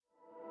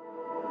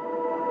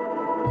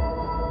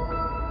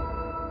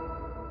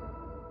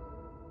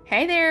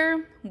Hey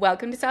there!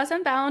 Welcome to SaaS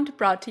Unbound,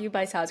 brought to you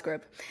by SaaS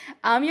Group.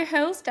 I'm your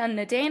host,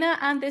 Anna Dana,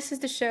 and this is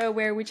the show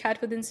where we chat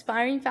with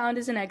inspiring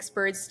founders and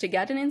experts to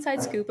get an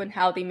inside scoop on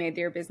how they made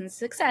their business a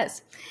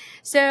success.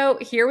 So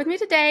here with me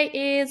today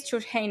is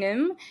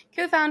Haynam,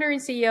 co-founder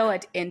and CEO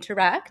at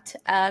Interact,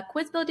 a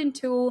quiz building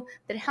tool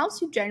that helps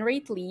you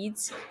generate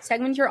leads,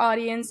 segment your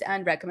audience,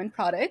 and recommend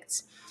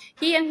products.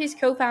 He and his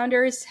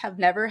co-founders have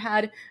never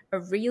had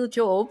a real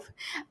job,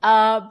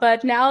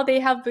 but now they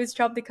have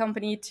bootstrapped the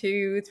company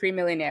to 3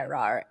 million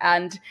ARR.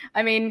 And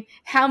I mean,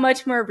 how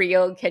much more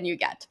real can you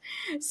get?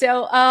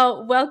 So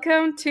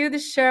welcome to the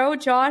show,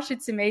 Josh.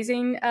 It's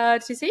amazing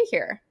to see you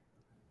here.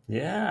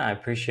 Yeah, I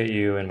appreciate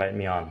you inviting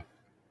me on.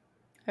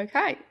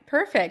 Okay,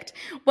 perfect.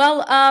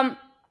 Well,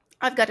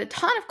 I've got a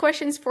ton of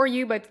questions for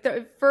you, but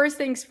first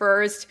things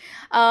first,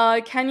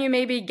 can you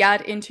maybe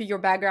get into your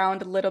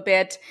background a little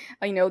bit?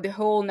 The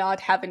whole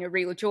not having a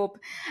real job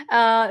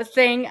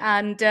thing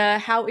and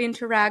how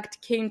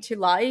Interact came to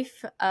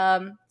life.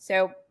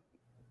 So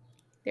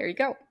there you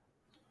go.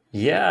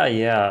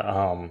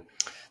 Yeah.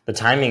 The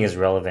timing is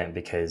relevant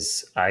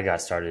because I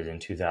got started in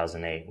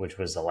 2008, which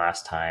was the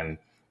last time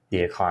the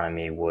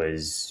economy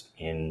was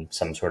in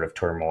some sort of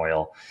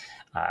turmoil.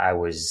 I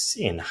was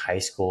in high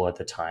school at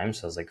the time,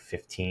 so I was like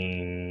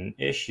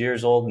 15-ish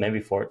years old, maybe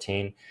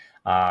 14.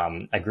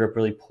 I grew up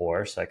really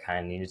poor, so I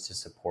kind of needed to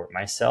support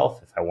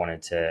myself if I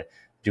wanted to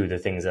do the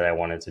things that I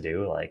wanted to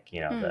do, like,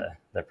 Mm.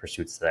 the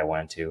pursuits that I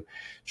wanted to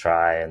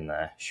try and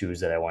the shoes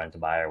that I wanted to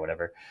buy or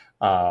whatever.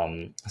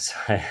 So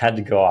I had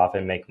to go off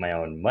and make my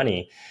own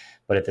money,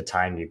 but at the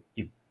time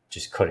you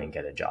just couldn't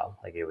get a job.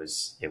 Like it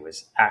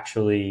was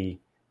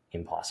actually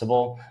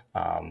impossible.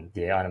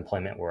 The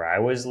unemployment where I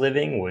was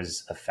living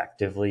was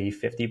effectively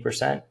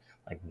 50%.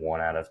 Like one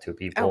out of two Oh,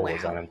 people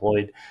was wow.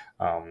 unemployed.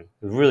 It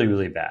was really,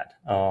 really bad.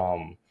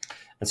 And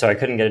so I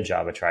couldn't get a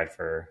job. I tried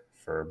for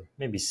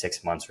maybe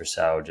 6 months or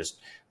so, just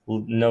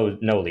no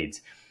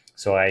leads.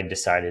 So I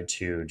decided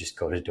to just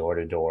go to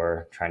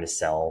door, trying to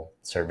sell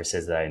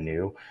services that I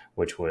knew,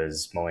 which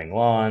was mowing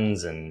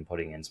lawns and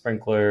putting in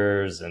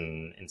sprinklers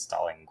and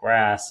installing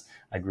grass.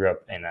 I grew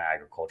up in an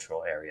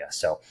agricultural area,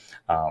 so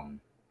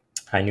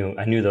I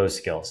knew those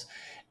skills,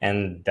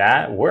 and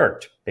that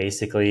worked.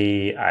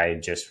 Basically, I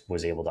just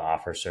was able to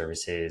offer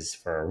services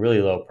for a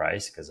really low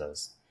price because I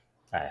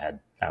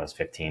was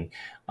 15,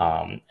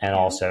 and Yeah.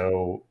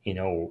 also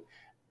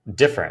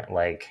different.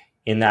 Like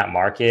in that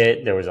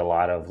market, there was a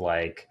lot of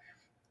like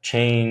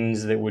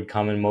chains that would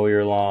come and mow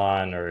your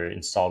lawn or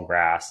install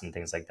grass and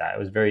things like that. It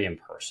was very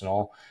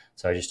impersonal.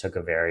 So I just took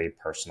a very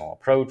personal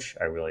approach.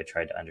 I really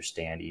tried to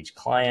understand each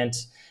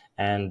client,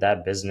 and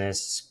that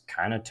business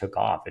kind of took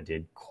off. It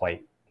did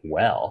quite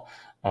well.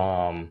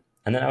 And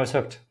then I was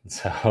hooked.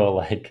 So,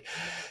 like,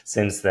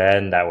 since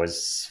then, that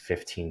was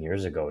 15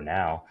 years ago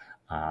now.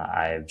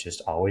 I've just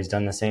always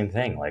done the same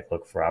thing, like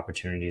look for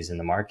opportunities in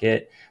the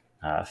market,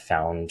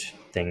 found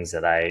things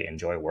that I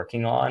enjoy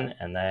working on,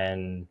 and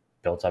then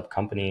built up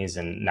companies.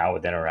 And now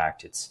with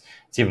Interact, it's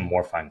even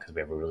more fun because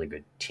we have a really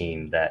good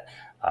team that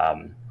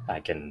I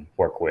can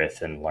work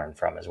with and learn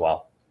from as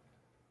well.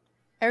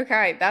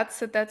 Okay,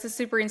 that's a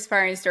super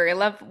inspiring story. I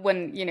love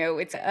when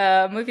it's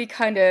a movie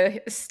kind of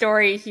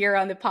story here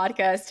on the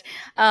podcast.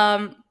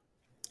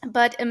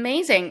 But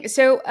amazing.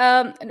 So,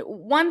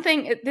 one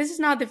thing, this is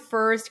not the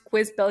first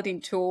quiz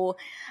building tool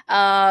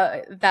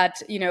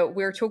that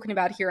we're talking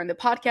about here on the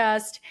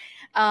podcast.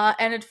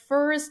 And at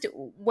first,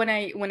 when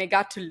I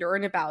got to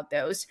learn about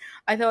those,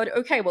 I thought,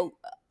 okay, well,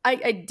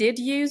 I did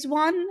use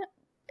one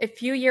a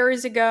few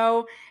years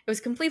ago. It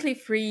was completely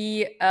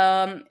free.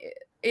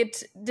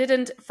 It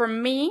didn't, for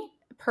me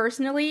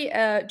personally,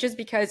 just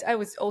because I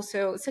was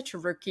also such a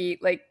rookie.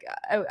 Like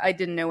I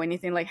didn't know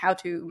anything like how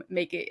to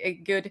make a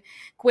good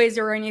quiz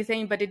or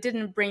anything, but it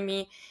didn't bring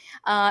me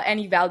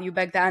any value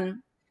back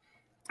then.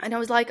 And I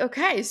was like,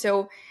 okay,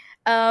 so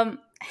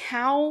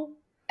how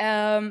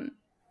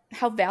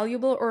how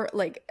valuable, or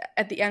like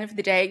at the end of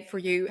the day for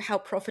you, how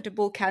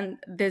profitable can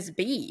this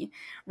be?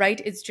 Right?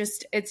 It's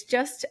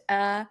just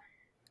a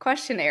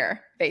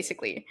questionnaire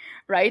basically,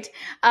 right?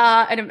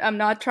 And I'm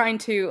not trying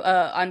to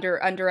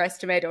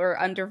underestimate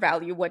or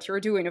undervalue what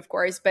you're doing, of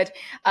course, but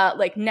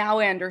like now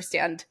I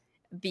understand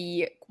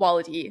the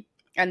quality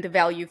and the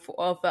value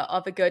of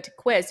a good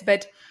quiz.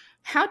 But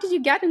how did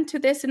you get into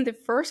this in the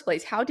first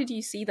place? How did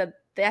you see that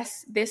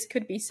this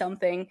could be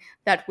something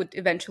that would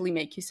eventually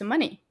make you some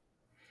money?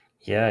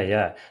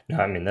 Yeah. No,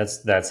 I mean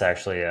that's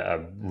actually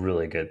a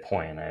really good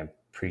point. I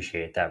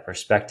appreciate that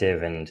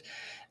perspective, and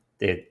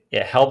it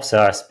helps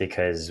us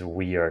because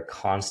we are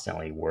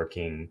constantly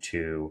working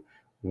to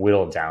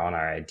whittle down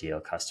our ideal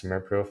customer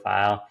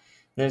profile.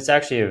 And it's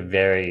actually a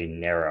very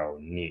narrow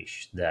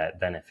niche that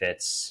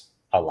benefits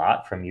a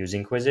lot from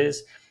using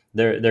quizzes.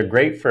 They're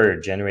great for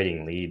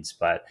generating leads,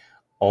 but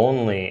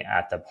only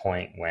at the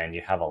point when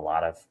you have a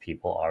lot of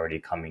people already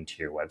coming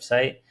to your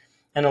website.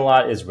 And a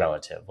lot is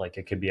relative. Like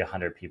it could be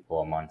 100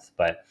 people a month,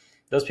 but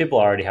those people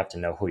already have to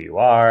know who you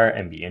are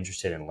and be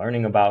interested in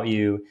learning about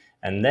you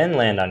and then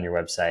land on your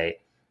website.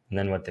 And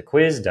then what the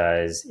quiz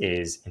does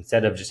is,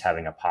 instead of just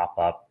having a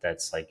pop-up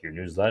that's like your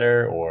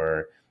newsletter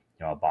or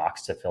a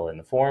box to fill in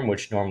the form,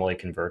 which normally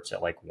converts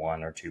at like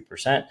 1 or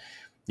 2%,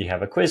 you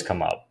have a quiz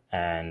come up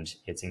and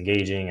it's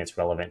engaging, it's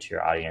relevant to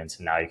your audience,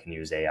 and now you can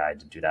use AI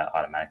to do that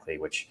automatically,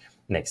 which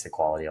makes the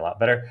quality a lot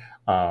better.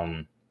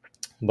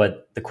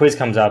 But the quiz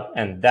comes up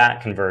and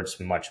that converts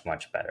much,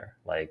 much better.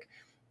 Like,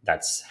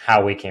 that's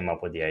how we came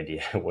up with the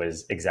idea,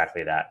 was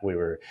exactly that. We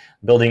were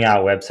building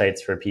out websites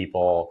for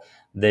people.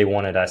 They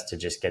wanted us to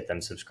just get them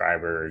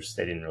subscribers.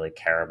 They didn't really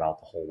care about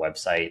the whole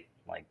website,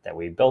 like that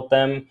we built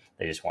them.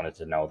 They just wanted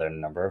to know their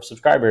number of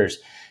subscribers.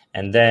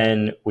 And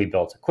then we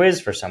built a quiz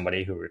for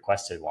somebody who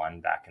requested one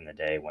back in the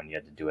day when you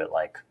had to do it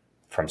like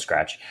from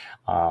scratch.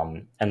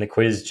 And the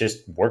quiz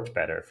just worked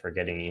better for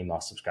getting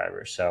email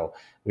subscribers. So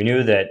we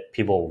knew that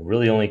people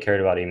really only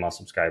cared about email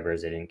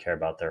subscribers. They didn't care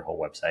about their whole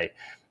website.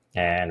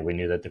 And we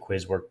knew that the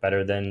quiz worked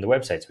better than the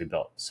websites we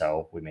built.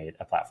 So we made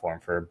a platform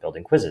for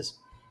building quizzes.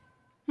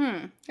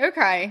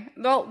 Okay.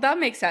 Well, that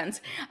makes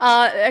sense.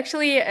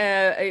 Actually,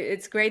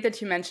 it's great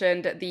that you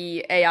mentioned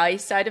the AI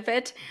side of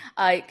it,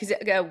 because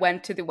I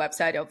went to the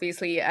website,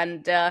 obviously,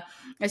 and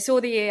I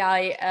saw the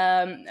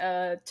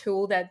AI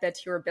tool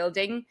that you're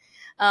building.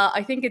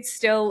 I think it's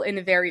still in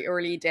the very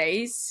early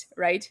days,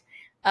 right?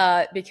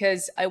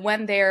 Because I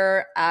went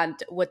there, and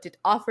what it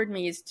offered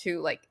me is to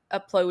like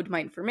upload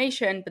my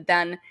information, but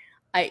then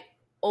I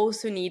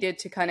also needed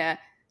to kind of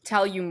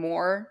tell you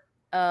more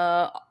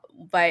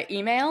by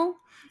email,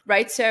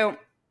 right? So,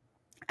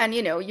 and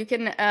you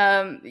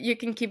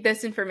can keep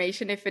this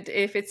information if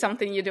it's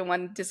something you don't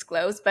want to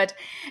disclose. But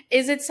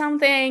is it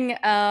something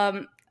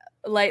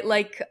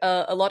like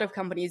a lot of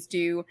companies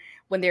do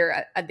when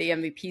they're at the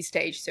MVP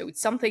stage? So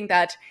it's something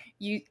that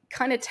you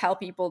kind of tell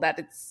people that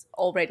it's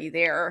already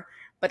there,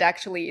 but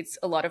actually it's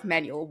a lot of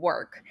manual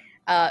work.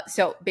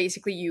 So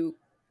basically, you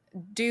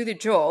do the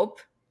job,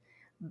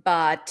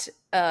 but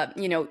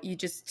you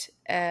just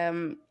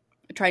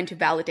trying to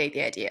validate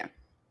the idea.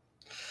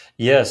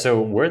 Yeah, so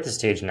we're at the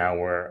stage now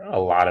where a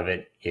lot of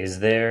it is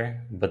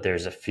there, but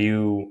there's a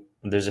few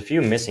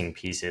missing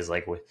pieces.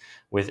 Like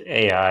with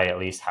AI, at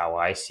least how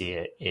I see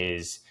it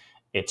is,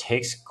 it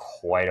takes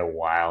quite a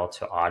while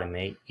to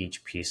automate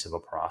each piece of a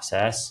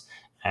process.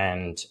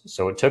 And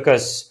so it took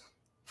us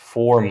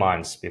 4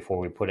 months before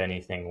we put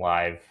anything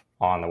live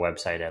on the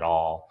website at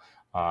all.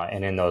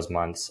 And in those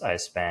months, I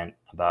spent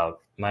about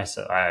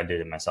myself. I did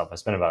it myself. I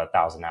spent about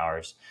 1,000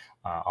 hours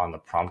on the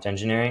prompt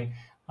engineering,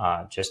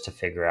 just to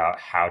figure out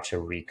how to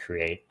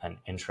recreate an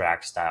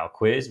Interact style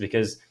quiz,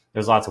 because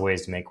there's lots of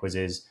ways to make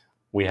quizzes.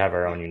 We have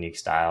our own unique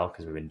style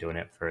because we've been doing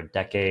it for a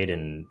decade,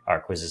 and our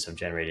quizzes have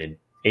generated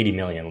 80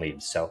 million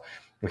leads. So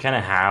we kind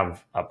of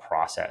have a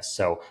process.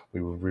 So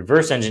we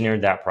reverse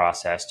engineered that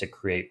process to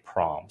create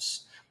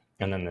prompts.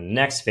 And then the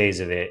next phase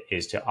of it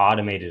is to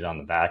automate it on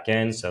the back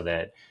end so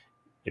that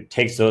it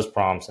takes those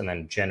prompts and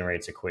then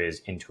generates a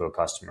quiz into a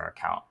customer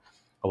account.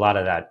 A lot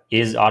of that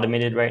is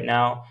automated right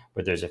now,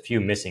 but there's a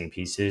few missing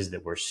pieces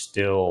that we're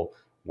still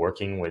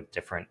working with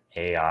different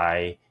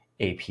AI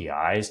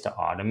APIs to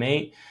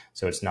automate.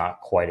 So it's not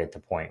quite at the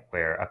point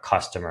where a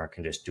customer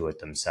can just do it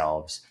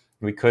themselves.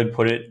 We could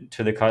put it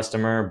to the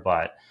customer,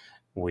 but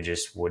we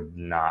just would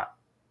not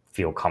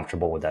feel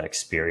comfortable with that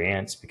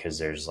experience because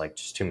there's like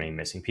just too many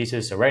missing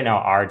pieces. So right now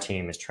our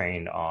team is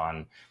trained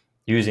on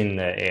using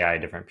the AI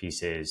different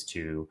pieces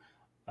to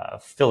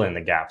fill in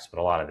the gaps, but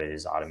a lot of it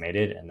is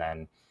automated. And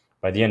then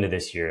by the end of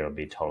this year, it'll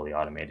be totally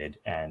automated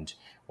and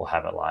we'll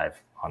have it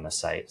live on the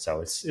site. So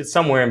it's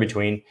somewhere in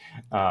between.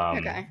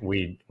 Okay.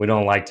 We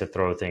don't like to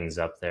throw things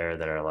up there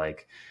that are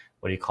like,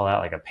 what do you call that?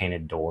 Like a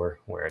painted door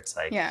where it's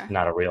like Yeah.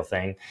 not a real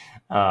thing.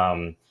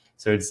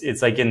 So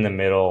it's like in the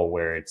middle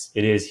where it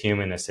is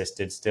human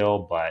assisted still,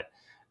 but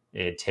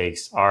it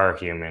takes our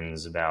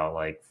humans about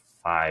like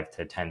 5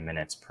 to 10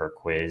 minutes per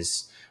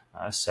quiz.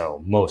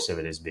 So most of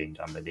it is being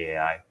done by the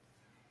AI.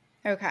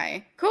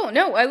 Okay, cool.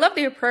 No, I love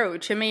the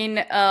approach. I mean,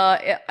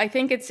 I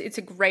think it's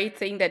a great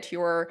thing that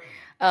you're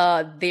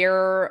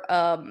there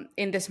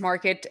in this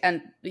market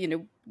and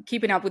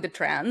keeping up with the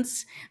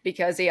trends,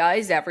 because AI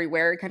is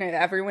everywhere. Kind of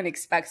everyone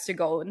expects to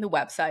go on the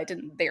website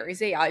and there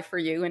is AI for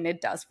you, and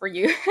it does for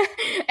you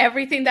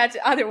everything that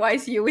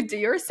otherwise you would do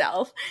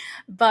yourself.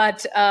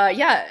 But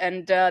yeah,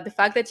 and the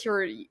fact that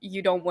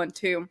you don't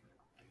want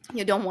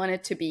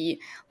it to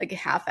be like a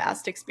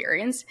half-assed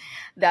experience,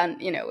 then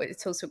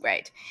it's also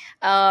great.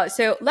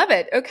 So love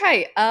it.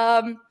 Okay.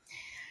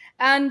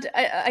 And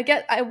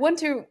I want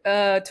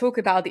to talk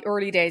about the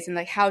early days and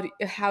like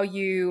how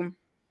you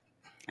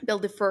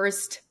build the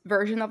first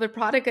version of the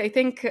product. I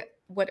think,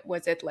 what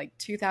was it, like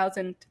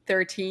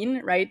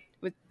 2013, right?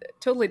 With a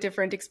totally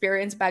different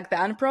experience back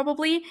then,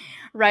 probably,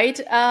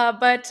 right?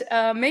 But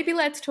maybe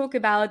let's talk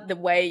about the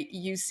way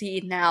you see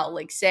it now.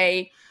 Like,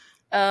 say,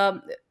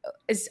 um,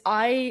 as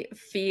I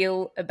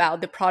feel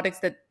about the products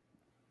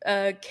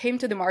that came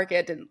to the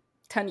market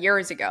 10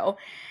 years ago,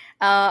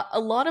 a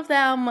lot of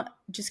them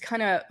just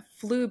kind of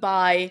flew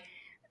by,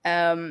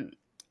 um,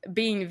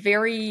 being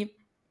very,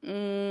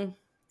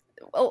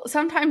 well,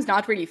 sometimes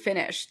not really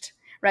finished,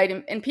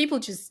 right? And people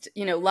just,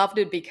 loved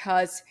it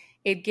because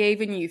it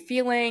gave a new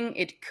feeling.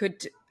 It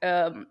could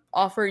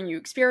offer a new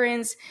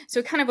experience. So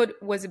it kind of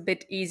was a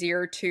bit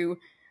easier to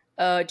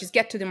just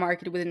get to the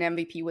market with an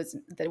MVP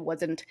that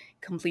wasn't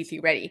completely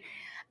ready.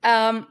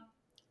 Um,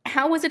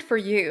 how was it for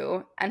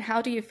you, and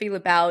how do you feel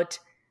about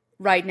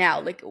right now?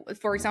 Like,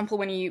 for example,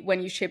 when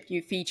you ship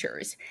new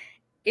features,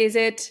 is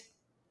it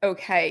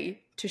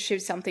okay to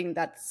ship something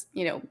that's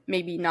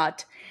maybe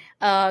not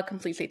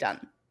completely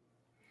done?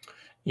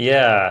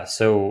 Yeah,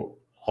 so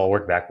I'll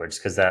work backwards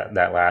because that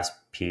last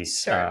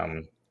piece,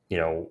 Sure. you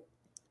know,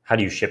 how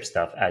do you ship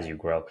stuff as you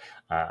grow?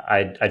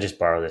 I just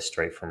borrow this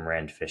straight from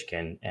Rand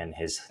Fishkin, and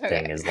his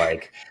thing Okay. is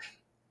like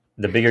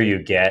the bigger you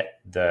get,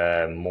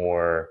 the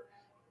more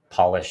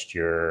polished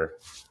your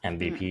Mhm.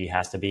 MVP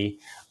has to be.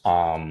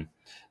 Um,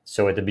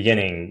 so at the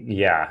beginning,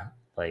 yeah,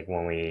 like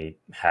when we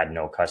had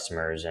no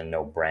customers and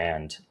no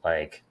brand,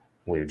 like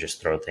we would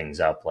just throw things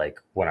up.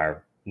 Like when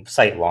our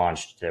site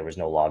launched, there was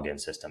no login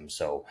system,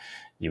 so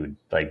you would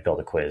like build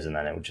a quiz and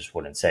then it just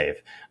wouldn't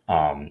save.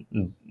 Um,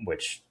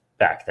 which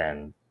back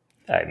then,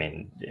 I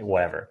mean,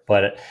 whatever.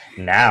 But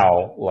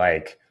now,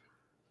 like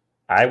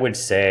I would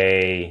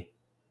say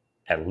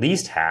at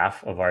least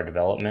half of our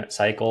development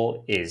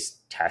cycle is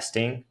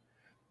testing,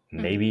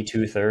 Mhm. maybe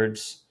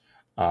two-thirds.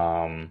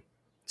 Um,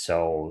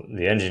 so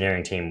the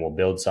engineering team will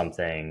build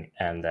something,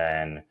 and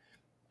then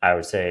I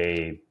would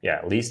say, yeah,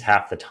 at least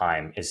half the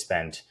time is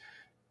spent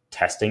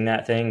testing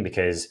that thing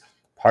because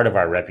part of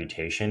our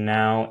reputation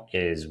now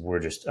is we're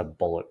just a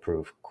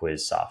bulletproof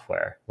quiz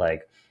software.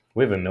 Like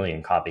we have a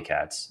million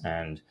copycats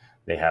and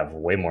they have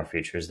way more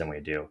features than we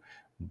do.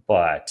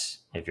 But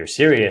if you're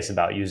serious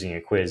about using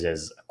a quiz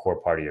as a core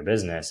part of your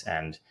business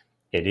and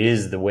it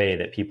is the way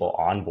that people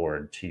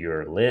onboard to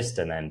your list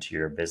and then to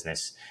your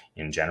business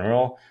in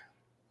general,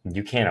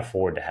 you can't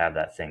afford to have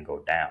that thing go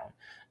down.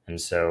 And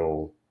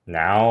so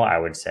now I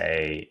would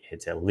say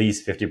it's at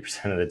least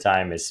 50% of the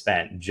time is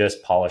spent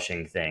just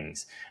polishing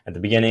things. At the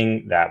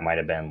beginning, that might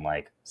have been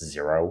like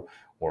 0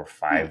 or Hmm.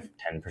 5,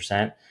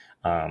 10%.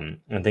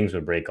 And things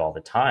would break all the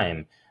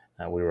time.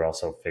 We were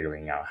also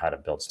figuring out how to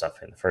build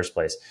stuff in the first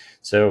place.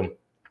 So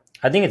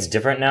I think it's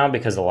different now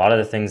because a lot of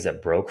the things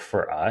that broke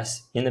for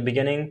us in the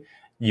beginning,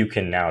 you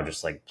can now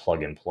just like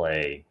plug and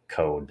play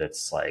code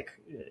that's like,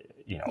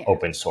 Yeah.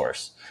 open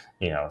source,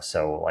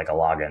 so like a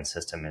login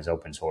system is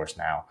open source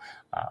now,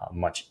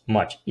 much,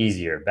 much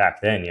easier.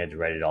 Back then, you had to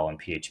write it all in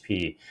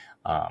PHP,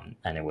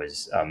 and it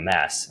was a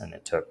mess and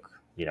it took,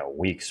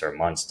 weeks or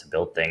months to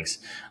build things.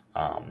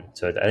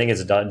 So I think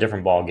it's a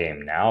different ball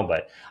game now,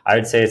 but I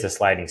would say it's a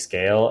sliding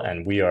scale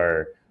and we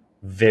are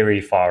very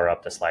far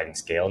up the sliding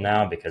scale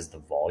now because the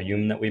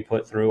volume that we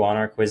put through on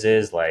our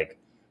quizzes, like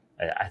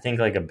I think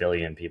like a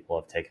billion people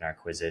have taken our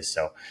quizzes.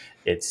 So Oh,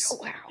 it's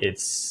wow.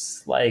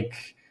 it's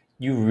like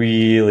you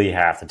really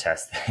have to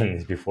test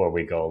things before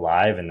we go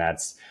live, and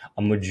that's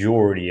a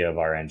majority of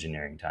our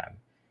engineering time.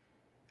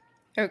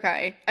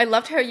 Okay. I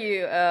loved how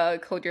you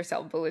called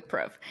yourself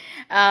bulletproof.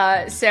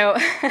 So,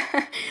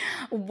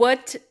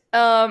 what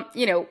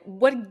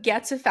what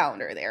gets a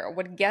founder there?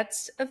 What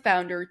gets a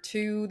founder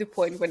to the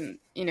point when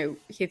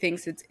he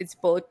thinks it's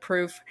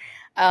bulletproof,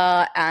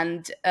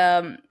 and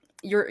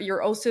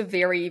you're also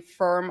very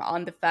firm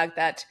on the fact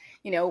that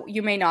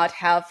you may not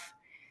have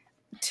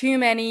too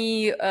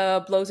many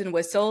blows and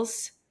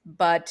whistles,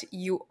 but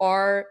you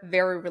are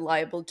very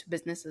reliable to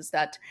businesses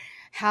that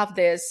have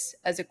this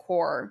as a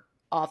core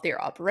of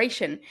their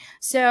operation.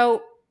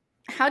 So,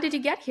 how did you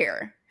get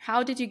here?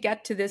 How did you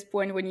get to this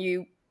point when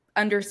you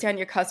understand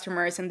your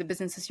customers and the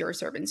businesses you're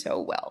serving so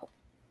well?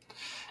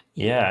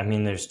 Yeah, I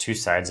mean, there's two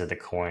sides of the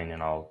coin,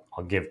 and I'll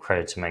give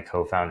credit to my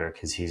co-founder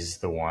because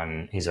he's our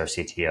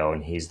CTO,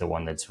 and he's the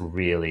one that's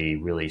really,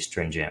 really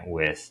stringent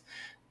with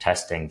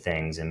testing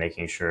things and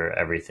making sure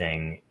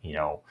everything,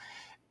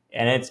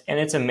 and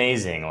it's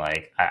amazing.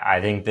 Like I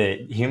think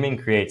that human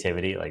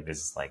creativity, like this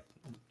is like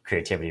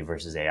creativity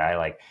versus AI,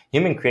 like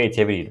human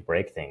creativity to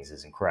break things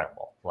is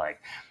incredible.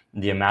 Like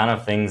the amount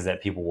of things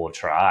that people will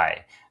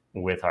try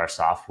with our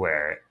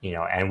software,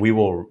 and we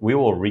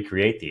will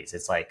recreate these.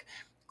 It's like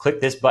click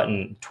this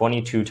button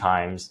 22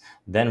 times,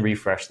 then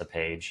refresh the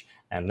page,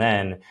 and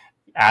then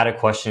add a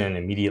question and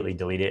immediately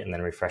delete it and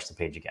then refresh the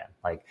page again.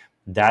 Like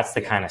that's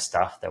the Yeah. kind of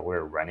stuff that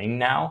we're running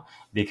now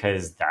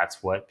because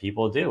that's what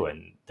people do.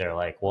 And they're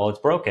like, well, it's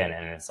broken.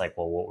 And it's like,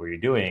 well, what were you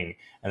doing?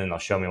 And then they'll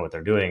show me what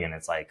they're doing. And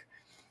it's like,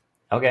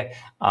 okay.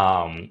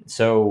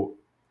 So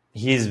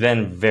he's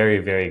been very,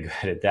 very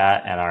good at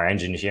that. And our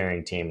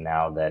engineering team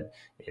now that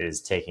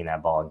is taking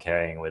that ball and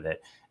carrying with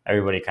it,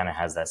 everybody kind of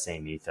has that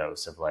same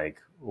ethos of like,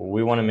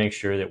 we want to make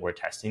sure that we're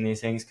testing these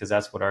things because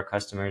that's what our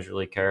customers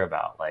really care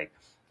about. Like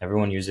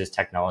everyone uses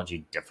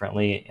technology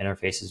differently,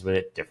 interfaces with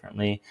it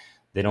differently.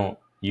 They don't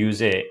use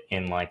it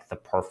in like the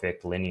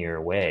perfect linear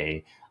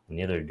way.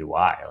 Neither do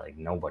I. Like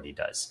nobody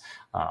does.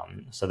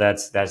 So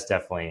that's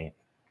definitely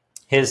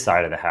his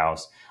side of the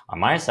house. On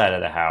my side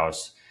of the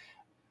house,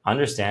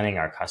 understanding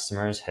our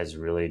customers has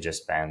really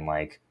just been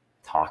like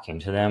talking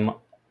to them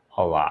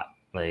a lot.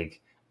 Like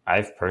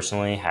I've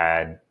personally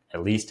had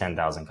at least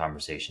 10,000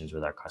 conversations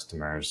with our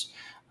customers.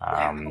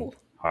 Wow.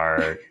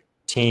 Our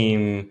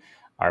team,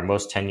 our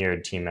most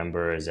tenured team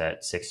member is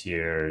at 6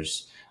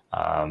 years,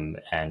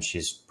 and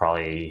she's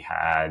probably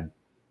had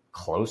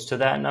close to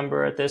that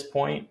number at this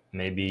point,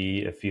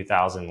 maybe a few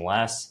thousand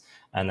less.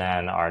 And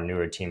then our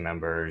newer team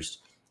members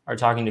are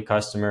talking to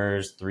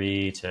customers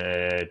 3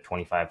 to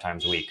 25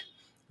 times a week.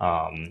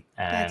 That's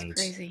And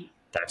crazy.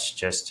 that's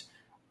just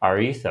our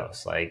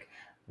ethos. Like,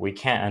 we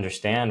can't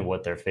understand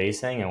what they're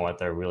facing and what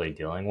they're really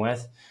dealing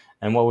with.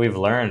 And what we've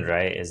learned,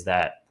 right, is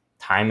that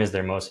time is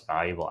their most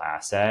valuable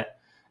asset.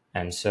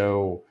 And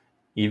so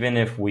even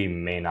if we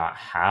may not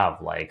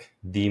have like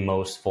the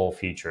most full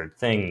featured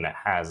thing that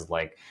has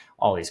like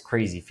all these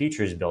crazy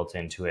features built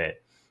into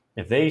it,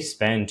 if they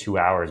spend 2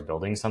 hours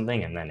building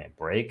something and then it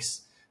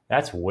breaks,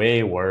 that's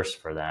way worse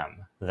for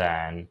them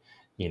than,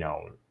 you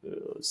know,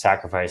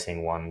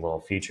 sacrificing one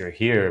little feature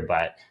here,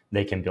 but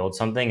they can build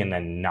something and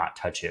then not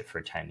touch it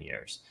for 10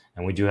 years.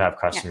 And we do have Yeah.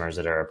 customers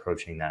that are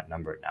approaching that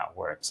number now,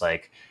 where it's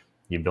like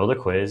you build a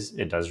quiz,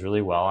 it does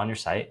really well on your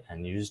site,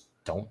 and you just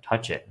don't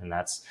touch it. And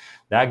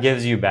that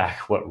gives you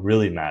back what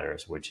really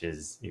matters, which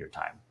is your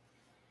time.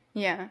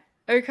 Yeah.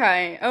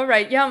 Okay. All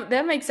right. Yeah,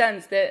 that makes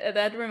sense.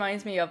 That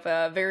reminds me of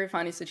a very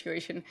funny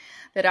situation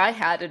that I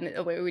had,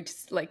 and which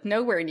is like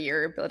nowhere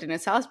near building a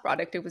SaaS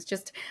product. It was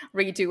just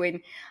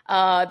redoing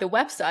the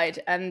website,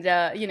 and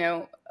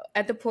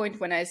at the point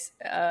when I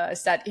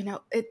said,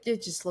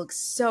 it just looks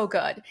so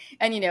good,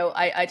 and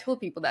I told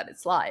people that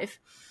it's live,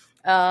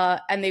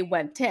 and they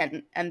went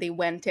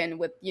in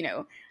with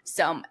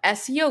some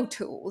SEO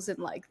tools and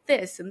like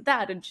this and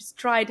that, and just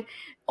tried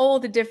all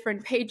the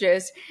different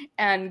pages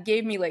and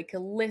gave me like a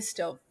list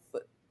of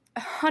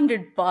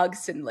 100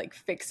 bugs and like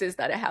fixes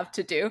that I have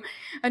to do.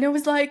 And it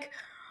was like,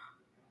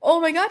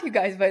 oh my god, you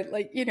guys, but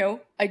like,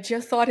 I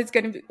just thought it's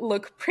gonna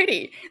look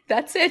pretty.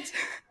 That's it.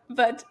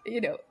 But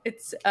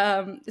it's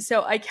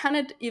so I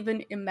cannot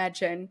even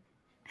imagine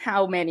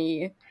how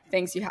many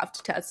things you have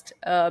to test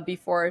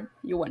before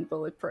you went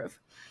bulletproof.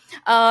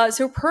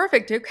 So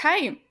perfect.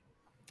 Okay.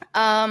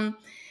 Um,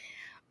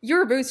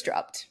 you're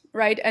bootstrapped,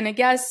 right? And I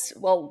guess,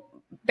 well,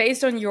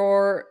 based on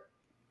your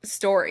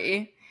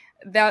story,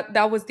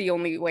 that was the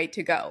only way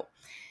to go.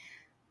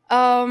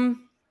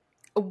 Um,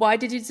 why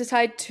did you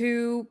decide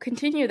to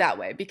continue that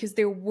way? Because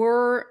there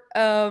were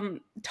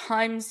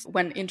times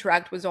when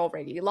Interact was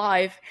already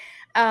live,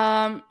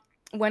 um,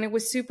 when it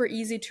was super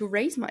easy to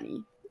raise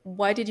money.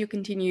 Why did you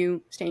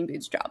continue staying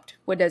bootstrapped?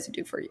 What does it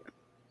do for you?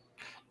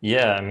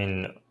 Yeah, I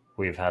mean,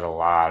 we've had a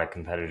lot of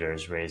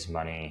competitors raise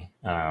money.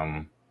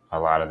 A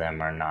lot of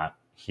them are not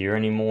here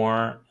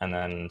anymore, and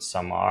then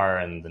some are,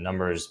 and the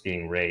numbers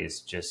being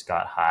raised just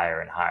got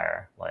higher and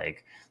higher.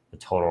 Like, the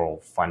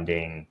total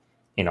funding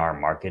in our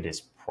market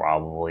is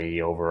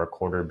probably over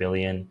 $250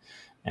 million,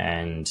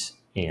 and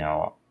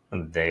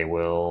they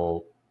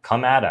will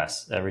come at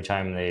us every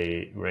time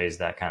they raise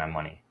that kind of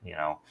money.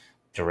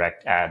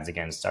 Direct ads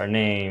against our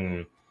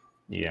name,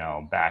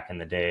 back in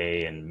the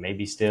day, and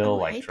maybe Oh, still,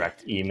 I like hate that.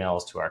 direct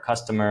emails to our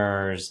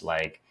customers,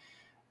 like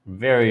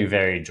very,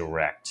 very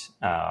direct,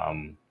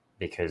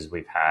 because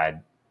we've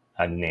had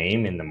a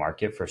name in the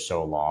market for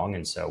so long.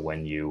 And so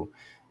when you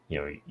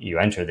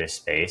enter this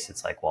space,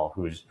 it's like, well,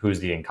 who's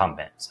the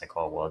incumbent? It's like,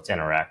 oh, well, it's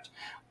Interact.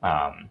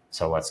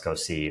 So let's go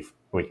see if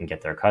we can get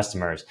their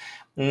customers.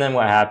 And then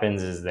what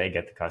happens is they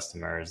get the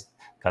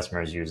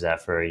customers use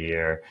that for a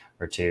year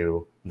or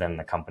two, then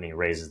the company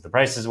raises the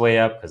prices way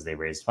up because they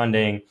raised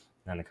funding,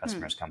 then the Hmm.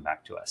 customers come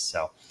back to us.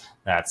 So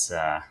that's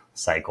a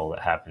cycle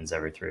that happens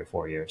every 3 or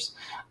 4 years.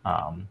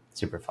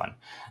 Super fun.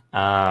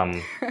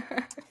 Um,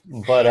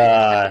 but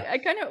I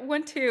kind of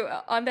want to,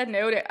 on that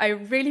note, I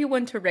really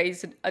want to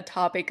raise a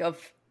topic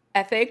of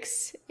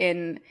ethics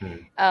in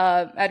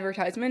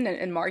advertisement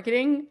and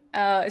marketing,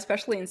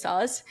 especially in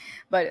SaaS,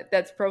 but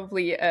that's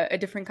probably a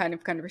different kind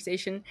of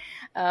conversation.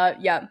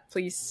 Yeah,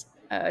 please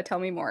tell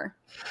me more.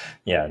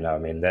 Yeah, no, I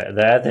mean,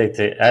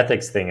 the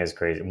ethics thing is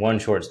crazy. One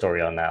short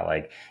story on that,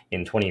 like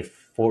in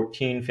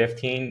 2014,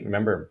 15,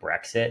 remember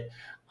Brexit,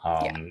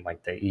 Yeah.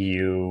 like the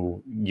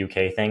EU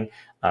UK thing.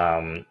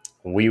 Um,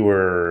 we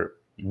were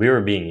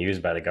being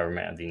used by the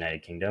government of the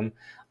United Kingdom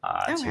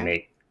Oh, to wow.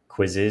 make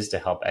quizzes to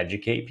help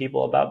educate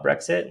people about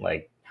Brexit.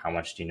 Like, how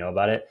much do you know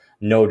about it?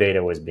 No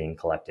data was being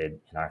collected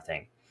in our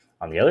thing.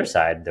 On the other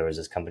side, there was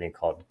this company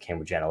called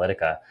Cambridge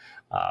Analytica,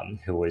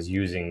 who was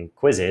using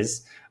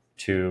quizzes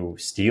to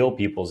steal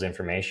people's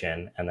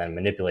information and then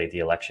manipulate the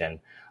election.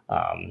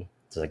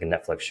 There's like a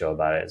Netflix show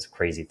about it. It's a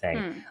crazy thing.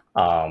 Hmm.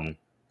 Um,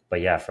 but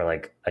yeah, for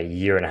like a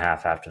year and a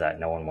half after that,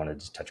 no one wanted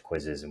to touch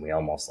quizzes, and we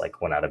almost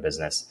like went out of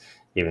business,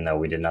 even though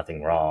we did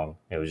nothing wrong.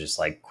 It was just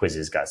like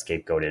quizzes got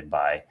scapegoated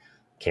by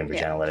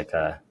Cambridge Yeah.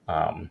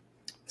 Analytica.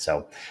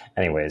 So,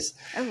 anyways,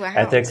 Oh, wow.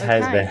 ethics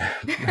has been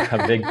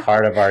Okay. a big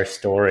part of our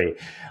story.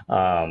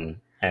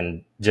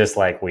 And just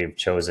like we've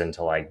chosen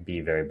to like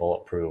be very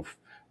bulletproof,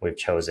 we've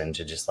chosen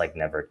to just like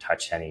never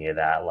touch any of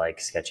that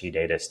like sketchy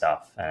data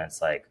stuff. And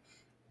it's like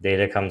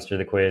data comes through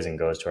the quiz and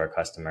goes to our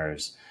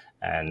customers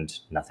and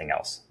nothing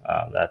else.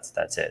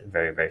 That's it.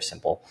 Very, very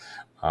simple.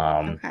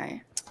 Um,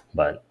 Okay.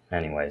 But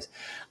anyways,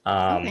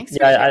 Oh, thanks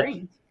for yeah,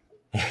 sharing.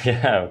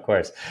 yeah, of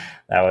course.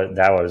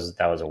 That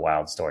was a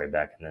wild story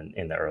back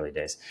in the early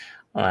days.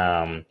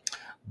 Um,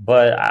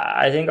 but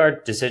I think our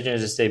decision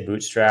to stay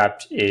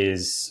bootstrapped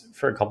is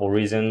for a couple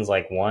reasons.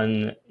 Like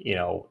one,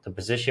 the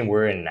position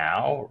we're in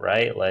now,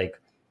 right? Like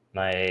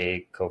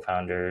my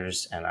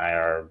co-founders and I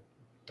are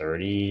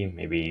 30,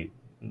 maybe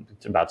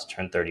about to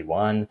turn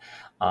 31.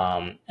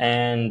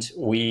 And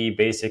we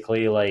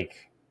basically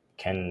like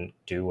can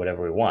do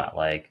whatever we want.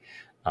 Like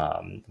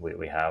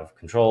we have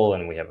control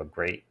and we have a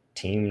great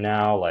team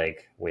now.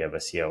 Like we have a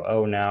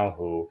COO now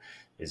who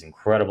is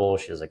incredible.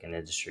 She's like an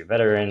industry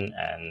veteran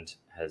and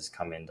has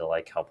come in to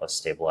like help us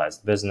stabilize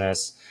the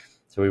business.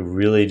 So we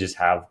really just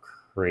have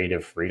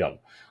creative freedom.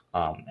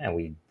 And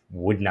we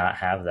would not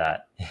have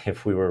that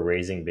if we were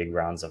raising big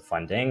rounds of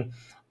funding.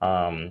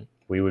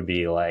 We would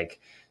be like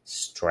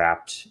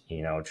strapped,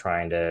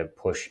 trying to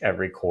push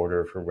every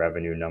quarter for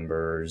revenue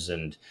numbers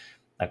and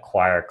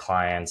acquire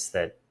clients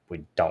that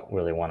we don't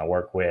really want to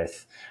work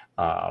with,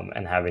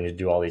 and having to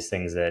do all these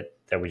things that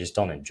we just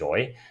don't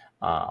enjoy.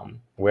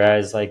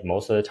 Whereas like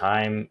most of the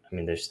time, I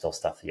mean, there's still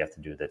stuff that you have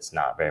to do that's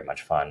not very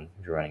much fun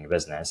if you're running a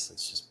business.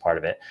 It's just part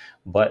of it.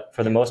 But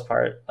for the most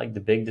part, like the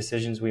big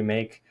decisions we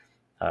make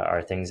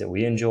are things that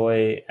we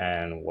enjoy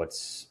and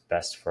what's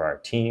best for our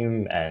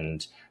team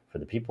and for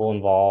the people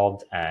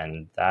involved.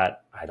 And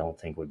that I don't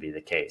think would be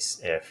the case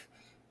if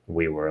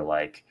we were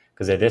like,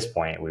 because at this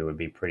point we would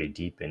be pretty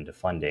deep into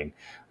funding,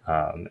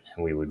 and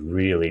we would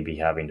really be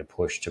having to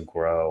push to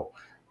grow,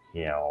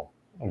 you know,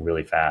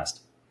 really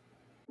fast.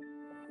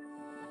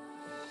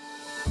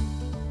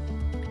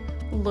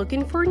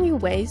 Looking for new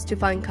ways to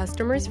find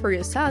customers for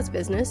your SaaS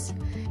business?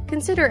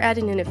 Consider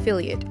adding an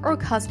affiliate or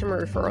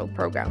customer referral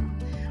program.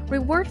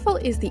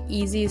 Rewardful is the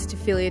easiest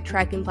affiliate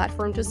tracking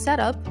platform to set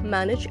up,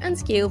 manage, and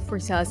scale for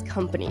SaaS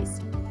companies.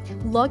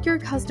 Log your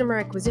customer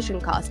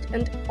acquisition cost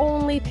and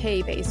only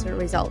pay based on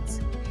results.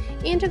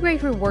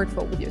 Integrate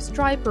Rewardful with your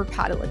Stripe or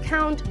Paddle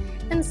account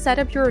and set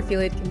up your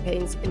affiliate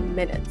campaigns in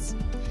minutes.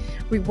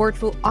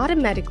 Rewardful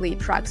automatically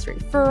tracks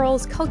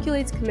referrals,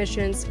 calculates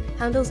commissions,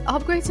 handles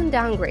upgrades and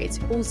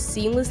downgrades all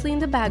seamlessly in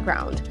the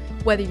background,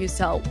 whether you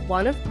sell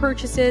one-off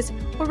purchases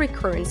or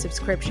recurring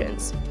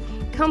subscriptions.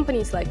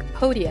 Companies like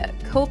Podia,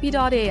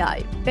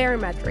 Copy.ai,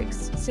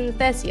 Barometrics,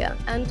 Synthesia,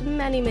 and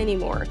many, many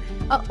more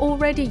are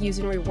already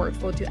using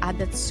Rewardful to add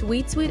that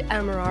sweet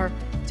MRR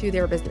to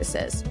their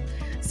businesses.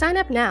 Sign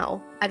up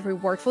now at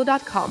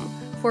rewardful.com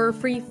for a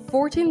free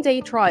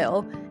 14-day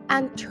trial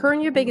and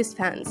turn your biggest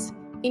fans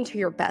into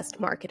your best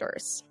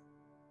marketers.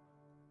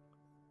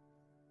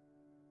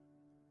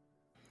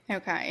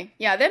 Okay.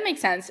 Yeah, that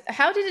makes sense.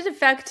 How did it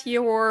affect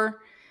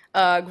your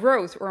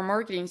growth or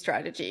marketing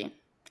strategy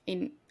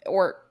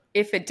or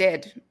if it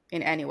did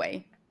in any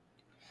way?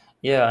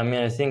 Yeah, I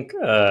mean, I think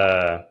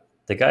the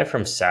guy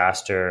from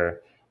SaaStr,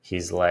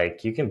 he's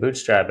like, you can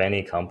bootstrap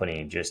any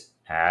company, just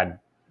add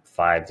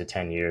 5 to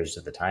 10 years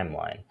to the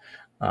timeline.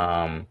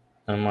 And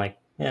I'm like,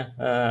 yeah,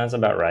 that's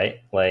about right.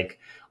 Like,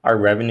 our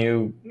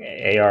revenue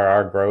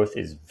ARR growth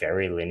is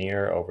very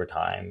linear over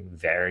time,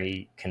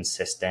 very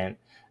consistent.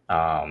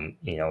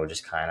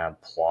 Just kind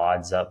of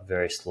plods up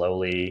very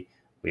slowly.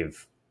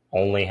 We've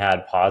only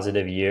had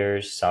positive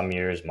years, some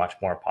years much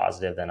more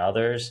positive than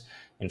others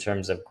in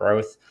terms of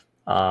growth.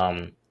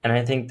 And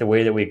I think the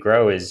way that we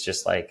grow is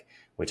just like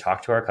we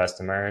talk to our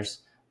customers,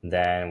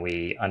 then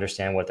we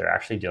understand what they're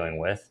actually dealing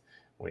with,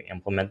 we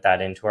implement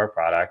that into our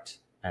product,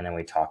 and then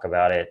we talk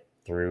about it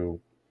through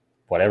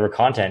whatever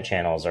content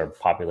channels are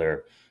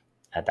popular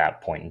at that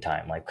point in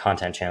time. Like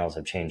content channels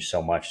have changed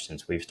so much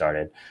since we've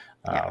started,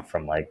 Yeah.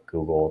 from like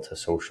Google to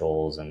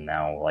socials and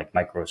now like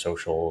micro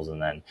socials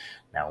and then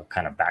now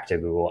kind of back to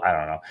Google. I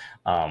don't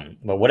know.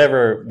 But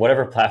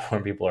whatever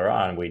platform people are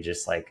on, we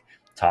just like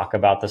talk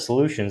about the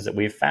solutions that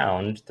we've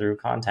found through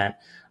content.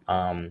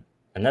 And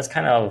that's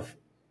kind of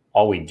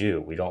all we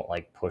do. We don't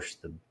like push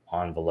the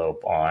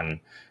envelope on,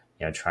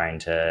 trying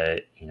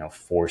to,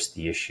 force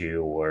the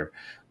issue or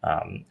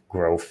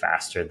grow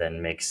faster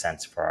than makes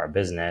sense for our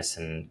business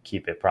and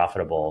keep it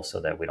profitable so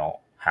that we don't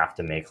have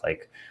to make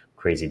like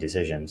crazy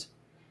decisions.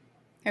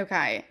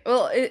 Okay.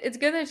 Well, it's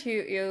good that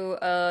you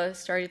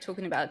started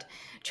talking about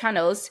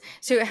channels.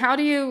 So how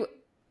do you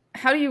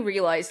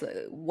realize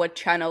what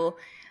channel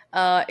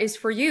is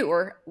for you,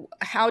 or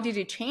how did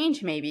it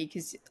change? Maybe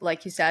because,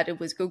 like you said, it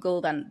was Google,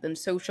 then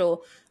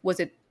social. Was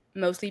it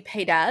mostly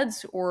paid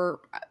ads or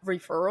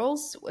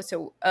referrals?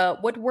 So,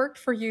 what worked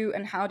for you,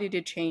 and how did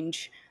it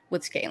change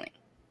with scaling?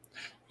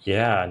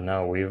 Yeah,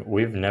 no,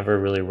 we've never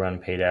really run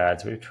paid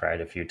ads. We've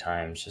tried a few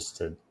times just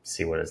to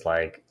see what it's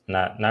like.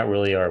 Not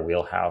really our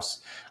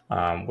wheelhouse.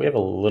 We have a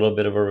little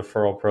bit of a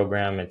referral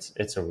program.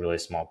 It's a really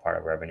small part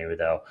of revenue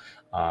though,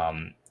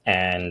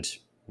 and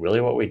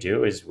really what we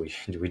do is we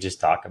just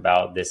talk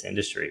about this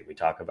industry. We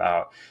talk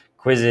about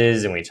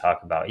quizzes and we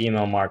talk about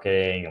email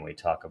marketing and we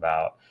talk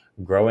about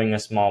growing a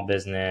small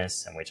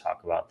business and we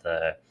talk about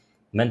the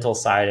mental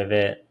side of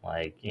it,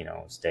 like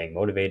staying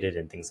motivated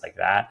and things like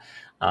that.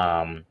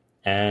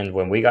 And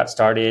when we got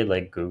started,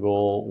 like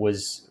Google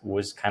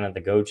was kind of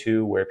the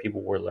go-to where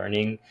people were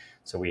learning.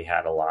 So we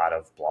had a lot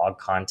of blog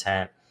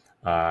content.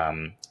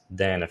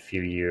 Then a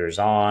few years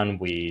on,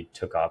 we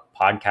took up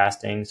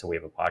podcasting. So we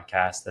have a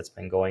podcast that's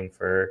been going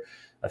for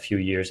a few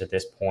years at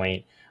this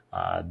point.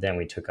 Then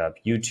we took up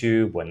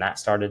YouTube when that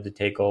started to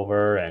take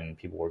over and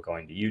people were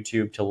going to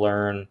YouTube to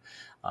learn.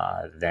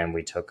 Then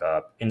we took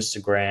up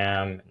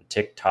Instagram and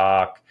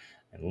TikTok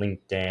and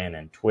LinkedIn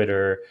and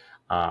Twitter.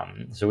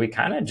 So we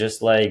kind of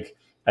just like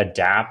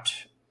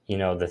adapt,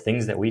 the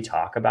things that we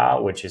talk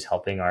about, which is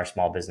helping our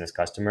small business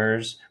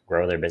customers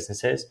grow their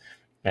businesses.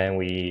 And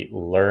we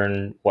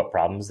learn what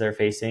problems they're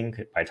facing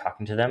by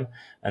talking to them.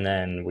 And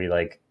then we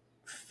like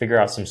figure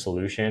out some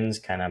solutions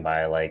kind of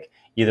by like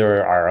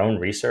either our own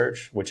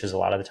research, which is a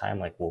lot of the time,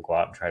 like we'll go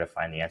out and try to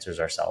find the answers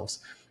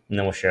ourselves. And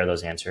then we'll share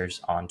those answers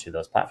onto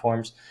those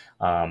platforms.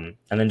 And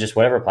then just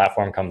whatever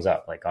platform comes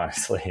up, like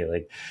honestly,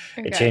 like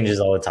it changes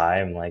all the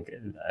time. Like,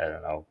 I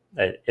don't know.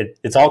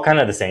 It's all kind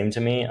of the same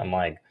to me. I'm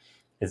like,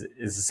 it's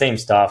the same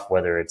stuff,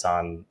 whether it's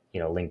on,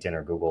 LinkedIn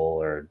or Google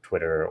or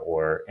Twitter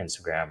or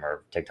Instagram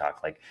or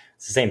TikTok. Like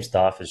it's the same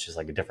stuff. It's just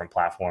like a different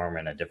platform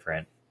and a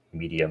different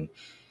medium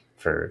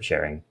for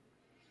sharing.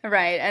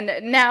 Right.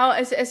 And now,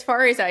 as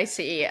far as I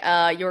see,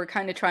 you're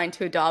kind of trying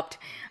to adopt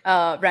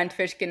Rand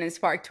Fishkin and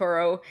Spark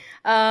Toro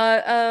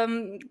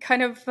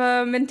kind of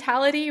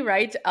mentality,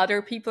 right?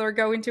 Other people are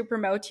going to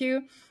promote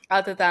you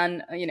other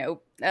than,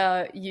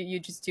 you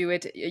just do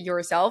it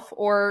yourself,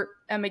 or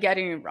am I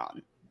getting it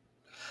wrong?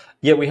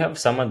 Yeah, we have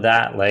some of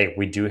that. Like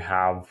we do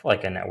have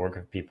like a network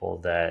of people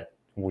that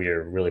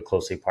we're really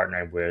closely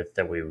partnered with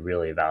that we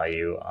really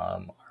value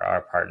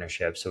our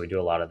partnership. So we do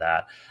a lot of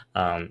that.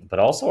 But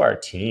also our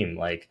team,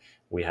 like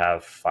we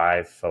have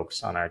 5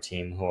 folks on our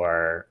team who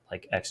are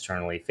like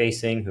externally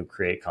facing, who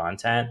create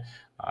content,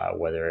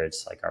 whether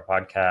it's like our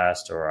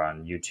podcast or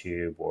on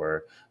YouTube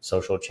or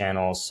social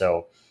channels.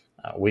 So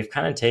we've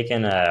kind of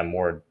taken a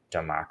more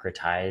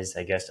democratized,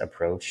 I guess,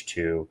 approach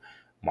to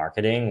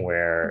marketing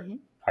where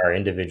our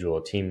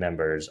individual team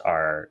members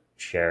are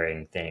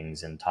sharing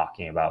things and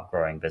talking about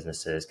growing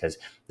businesses because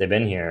they've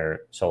been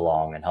here so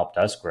long and helped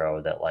us grow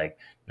that like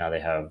now they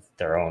have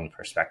their own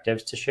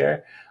perspectives to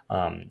share.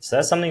 So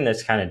that's something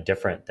that's kind of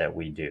different that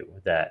we do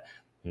that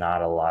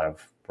not a lot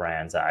of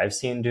brands that I've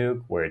seen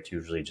do, where it's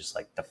usually just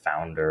like the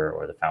founder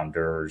or the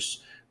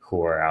founders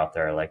who are out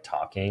there like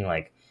talking.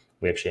 Like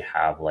we actually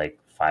have like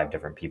 5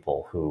 different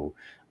people who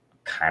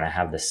kind of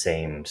have the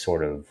same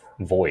sort of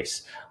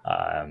voice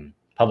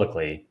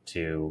publicly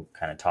to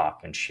kind of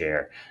talk and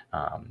share,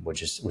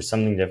 which was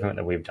something different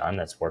that we've done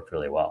that's worked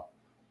really well.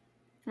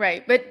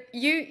 Right, but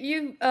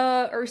you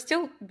are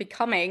still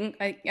becoming,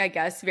 I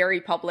guess,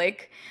 very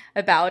public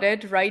about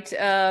it, right?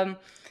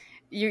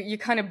 You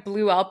kind of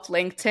blew up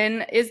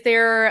LinkedIn. Is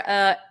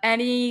there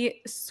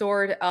any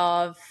sort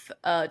of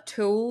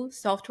tool,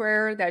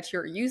 software that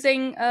you're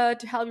using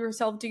to help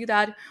yourself do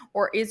that?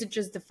 Or is it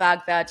just the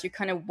fact that you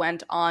kind of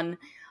went on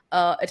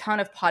a ton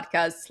of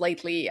podcasts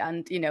lately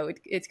and,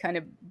 it kind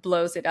of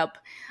blows it up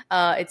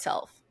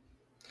itself?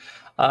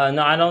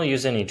 No, I don't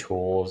use any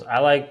tools. I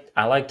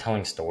like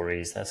telling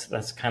stories.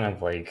 That's kind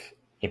of like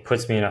it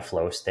puts me in a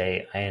flow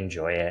state. I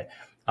enjoy it.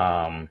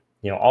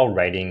 All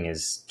writing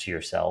is to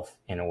yourself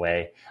in a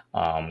way.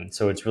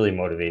 So it's really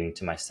motivating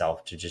to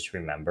myself to just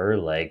remember,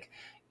 like,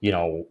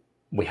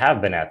 we have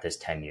been at this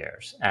 10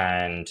 years,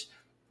 and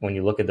when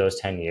you look at those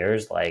 10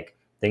 years, like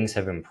things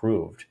have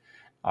improved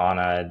on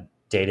a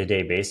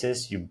day-to-day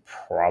basis. You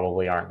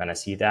probably aren't going to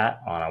see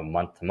that on a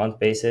month-to-month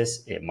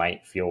basis. It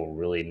might feel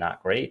really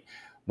not great.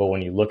 But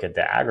when you look at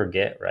the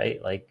aggregate,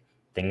 right, like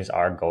things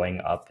are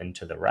going up and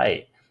to the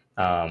right.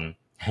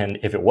 And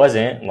if it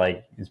wasn't,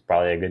 like, it's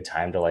probably a good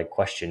time to like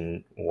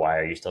question, why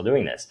are you still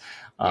doing this?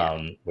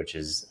 Which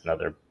is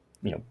another,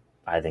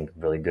 I think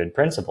really good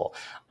principle.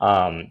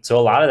 So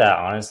a lot of that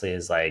honestly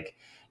is like,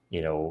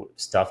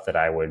 stuff that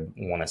I would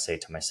want to say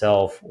to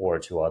myself or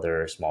to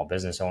other small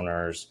business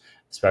owners,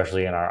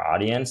 especially in our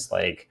audience.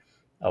 Like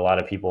a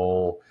lot of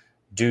people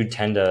do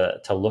tend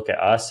to look at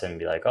us and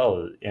be like,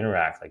 oh,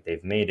 Interact, like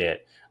they've made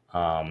it.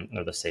 Or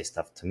they'll say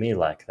stuff to me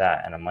like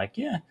that. And I'm like,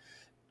 yeah,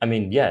 I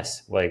mean,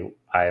 yes, like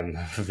I'm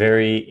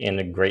very in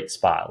a great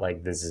spot.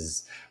 Like this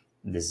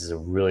is a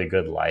really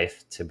good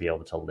life to be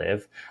able to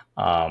live.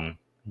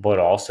 But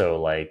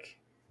also like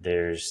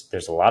there's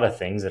a lot of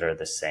things that are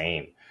the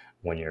same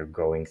when you're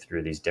going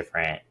through these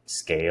different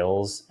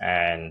scales.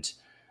 And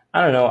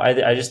I don't know,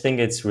 I just think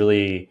it's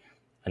really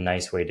a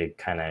nice way to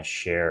kind of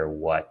share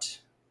what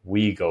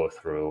we go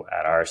through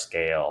at our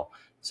scale.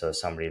 So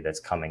somebody that's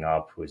coming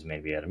up who's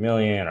maybe at 1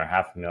 million or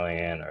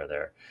 500,000, or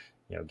they're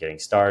getting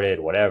started,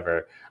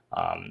 whatever,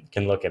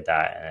 can look at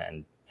that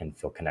and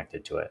feel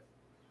connected to it.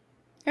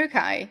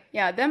 Okay,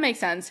 yeah, that makes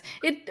sense.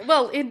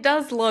 It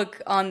does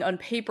look on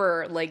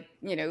paper like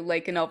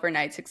like an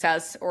overnight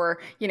success, or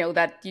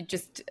that you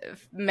just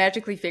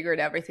magically figured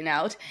everything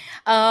out.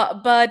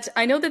 But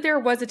I know that there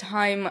was a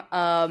time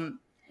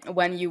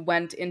when you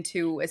went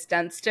into a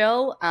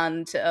standstill,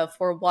 and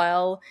for a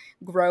while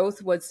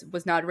growth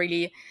was not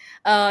really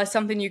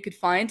something you could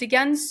find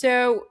again.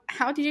 So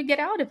how did you get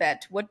out of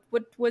it? What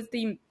was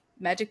the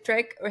magic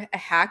trick or a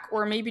hack,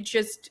 or maybe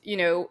just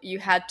you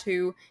had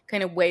to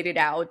kind of wait it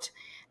out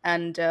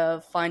and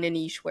find a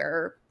niche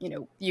where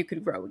you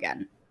could grow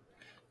again?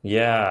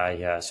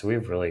 Yeah. So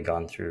we've really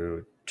gone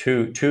through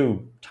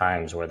two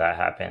times where that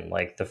happened,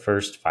 like the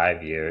first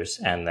 5 years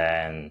and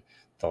then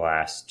the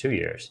last 2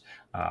 years.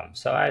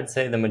 So I'd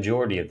say the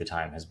majority of the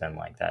time has been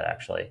like that,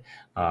 actually,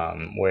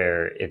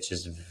 where it's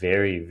just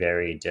very,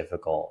 very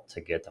difficult to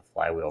get the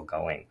flywheel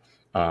going.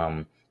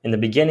 In the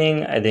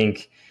beginning, I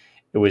think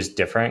it was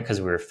different because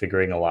we were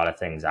figuring a lot of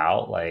things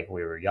out. Like,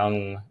 we were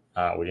young,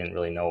 we didn't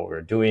really know what we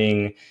were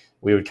doing.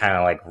 We would kind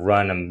of like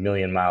run a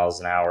million miles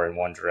an hour in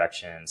one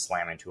direction and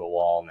slam into a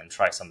wall, and then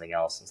try something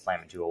else and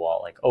slam into a wall,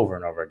 like over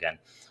and over again.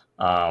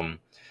 Um,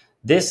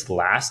 this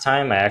last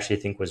time I actually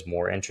think was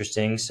more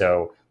interesting.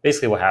 So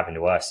basically what happened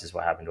to us is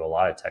what happened to a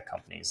lot of tech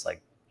companies.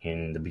 Like,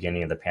 in the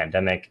beginning of the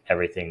pandemic,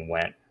 everything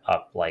went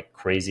up like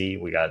crazy.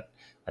 We got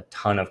a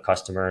ton of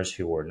customers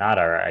who were not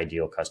our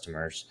ideal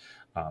customers,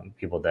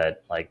 people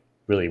that like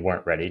really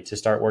weren't ready to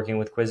start working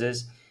with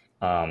quizzes.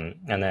 And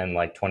then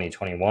like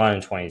 2021,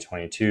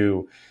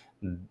 2022,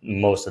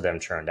 most of them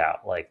churned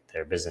out. Like,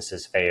 their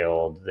businesses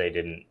failed. They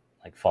didn't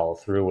like follow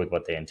through with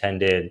what they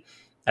intended.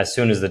 As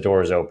soon as the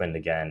doors opened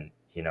again,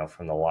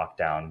 from the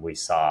lockdown, we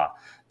saw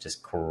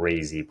just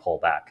crazy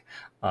pullback,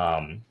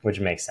 which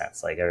makes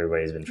sense. Like,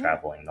 everybody's been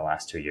traveling the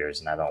last 2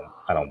 years, and I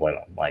don't blame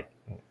them. Like,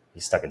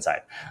 he's stuck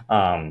inside.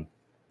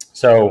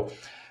 So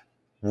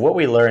what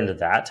we learned at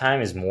that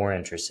time is more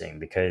interesting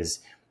because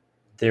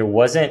there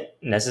wasn't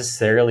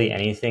necessarily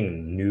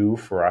anything new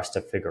for us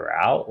to figure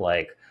out.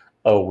 Like,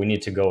 oh, we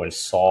need to go and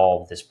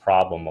solve this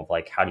problem of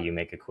like, how do you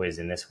make a quiz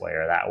in this way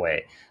or that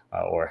way?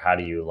 Or how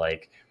do you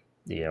like,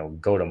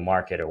 go to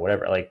market or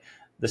whatever. Like,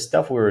 the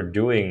stuff we were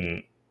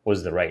doing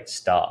was the right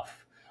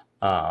stuff.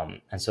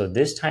 And so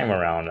this time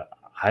around,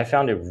 I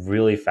found it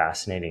really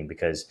fascinating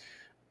because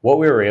what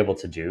we were able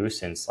to do,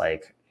 since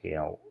like,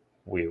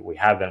 we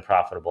have been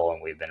profitable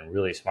and we've been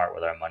really smart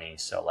with our money.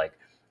 So like,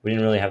 we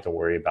didn't really have to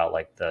worry about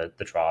like the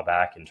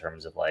drawback in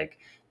terms of like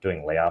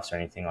doing layoffs or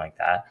anything like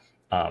that.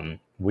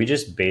 We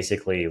just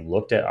basically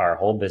looked at our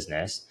whole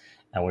business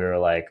and we were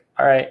like,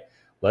 all right,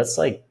 let's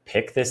like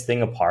pick this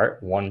thing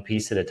apart one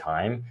piece at a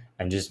time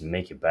and just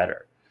make it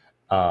better.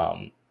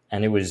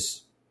 And it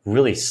was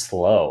really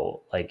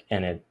slow, like,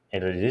 and it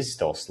is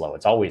still slow.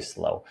 It's always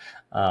slow.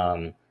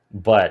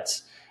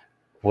 But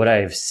what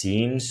I've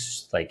seen,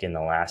 like, in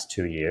the last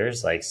 2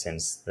 years, like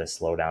since the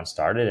slowdown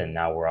started, and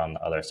now we're on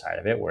the other side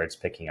of it where it's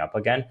picking up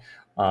again,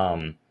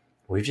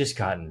 we've just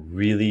gotten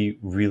really,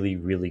 really,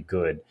 really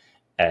good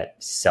at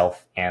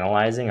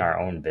self-analyzing our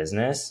own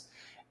business,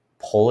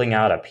 pulling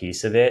out a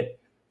piece of it,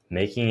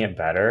 making it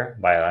better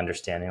by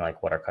understanding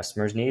like what our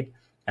customers need,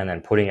 and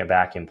then putting it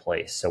back in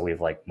place. So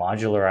we've like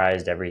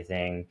modularized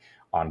everything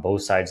on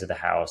both sides of the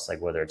house, like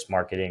whether it's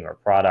marketing or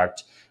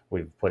product.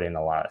 We've put in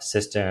a lot of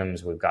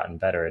systems. We've gotten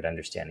better at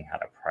understanding how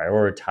to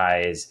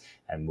prioritize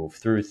and move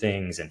through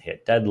things and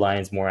hit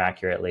deadlines more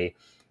accurately.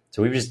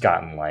 So we've just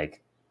gotten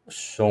like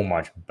so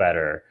much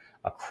better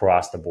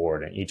across the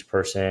board, and each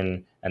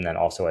person, and then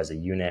also as a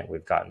unit,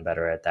 we've gotten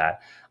better at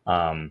that.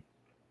 And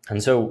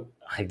so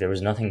like, there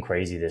was nothing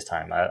crazy this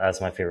time. That's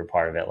my favorite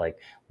part of it. Like,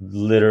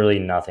 literally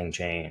nothing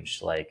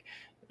changed, like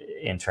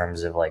in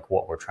terms of like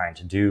what we're trying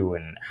to do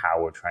and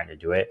how we're trying to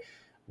do it.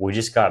 We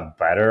just got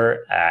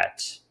better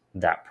at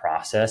that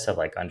process of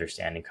like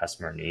understanding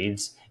customer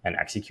needs and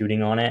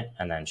executing on it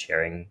and then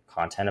sharing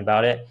content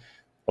about it.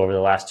 Over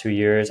the last 2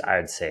 years, I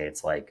would say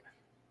it's like,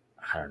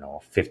 I don't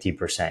know,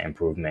 50%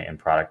 improvement in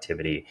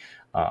productivity.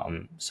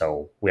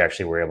 So we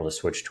actually were able to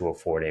switch to a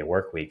 4-day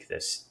work week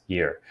this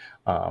year.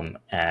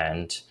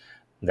 And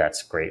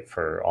that's great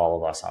for all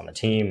of us on the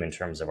team in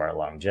terms of our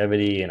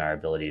longevity and our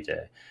ability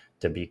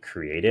to be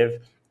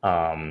creative.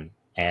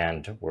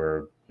 And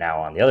we're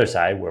now on the other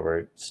side where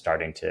we're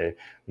starting to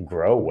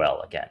grow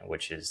well again,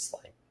 which is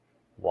like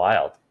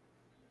wild.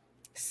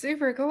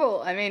 Super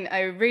cool. I mean,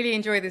 I really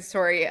enjoy this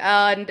story,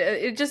 and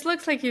it just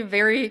looks like you're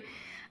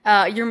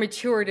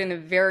matured in a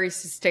very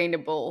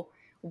sustainable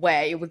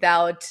way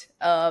without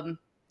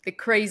the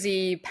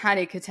crazy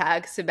panic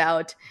attacks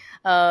about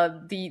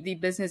the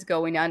business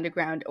going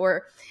underground,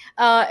 or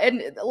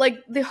and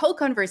like the whole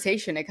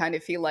conversation. I kind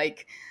of feel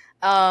like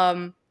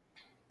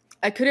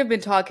I could have been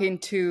talking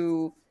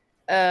to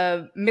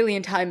a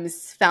million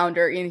times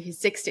founder in his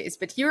 60s,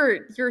 but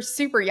you're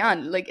super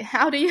young. Like,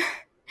 how do you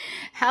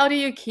how do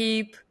you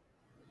keep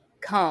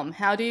calm?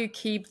 How do you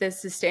keep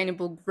this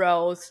sustainable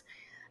growth?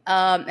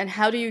 And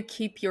how do you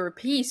keep your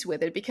peace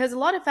with it? Because a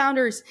lot of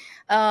founders,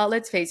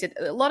 let's face it,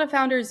 a lot of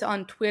founders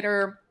on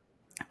Twitter,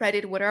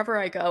 Reddit, wherever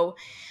I go,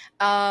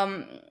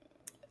 um,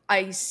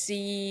 I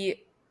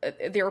see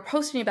they're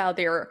posting about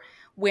their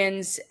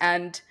wins,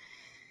 and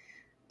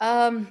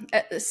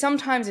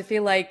sometimes I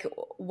feel like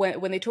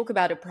when they talk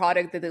about a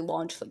product that they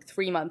launched like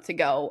 3 months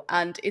ago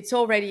and it's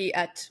already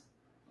at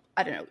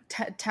I don't know,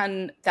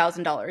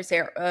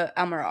 $10,000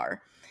 MRR,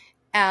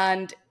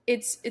 and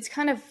it's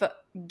kind of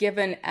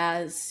given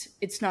as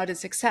it's not a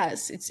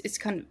success. It's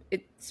kind of,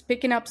 it's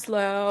picking up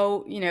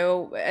slow,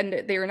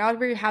 and they're not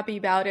very happy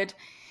about it.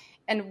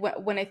 And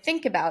when I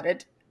think about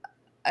it,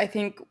 I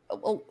think,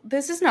 well,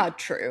 this is not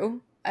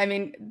true. I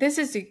mean, this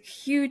is a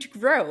huge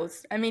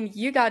growth. I mean,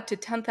 you got to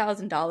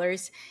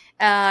 $10,000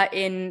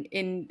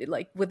 in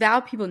like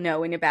without people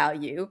knowing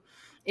about you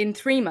in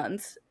 3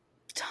 months.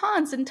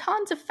 Tons and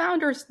tons of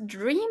founders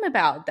dream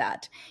about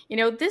that.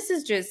 This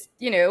is just,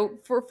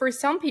 for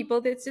some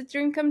people, it's a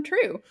dream come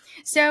true.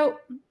 So,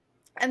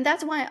 and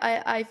that's why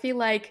I feel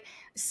like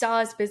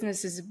SaaS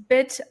business is a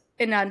bit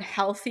in an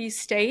unhealthy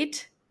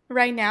state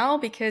right now,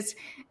 because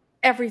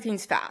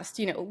everything's fast.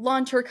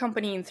 Launch your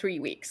company in 3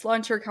 weeks,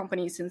 launch your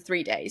companies in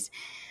 3 days.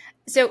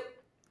 So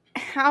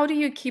how do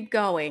you keep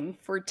going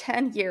for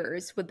 10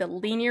 years with the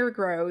linear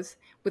growth,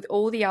 with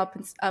all the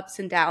ups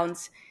and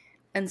downs,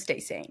 and stay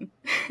sane?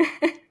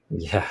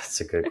 Yeah,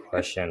 it's a good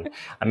question.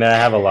 I mean, I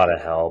have a lot of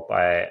help.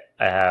 I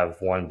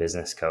have one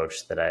business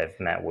coach that I've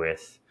met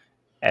with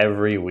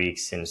every week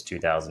since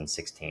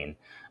 2016,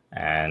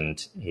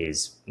 and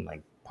he's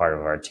like part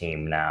of our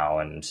team now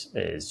and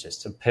is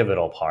just a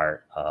pivotal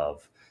part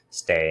of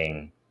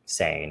staying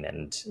sane.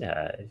 And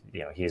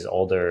he's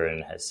older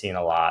and has seen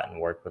a lot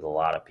and worked with a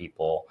lot of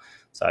people,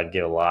 so I'd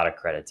give a lot of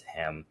credit to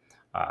him.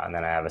 And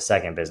then I have a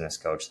second business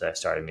coach that I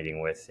started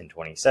meeting with in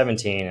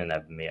 2017, and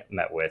I've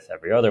met with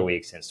every other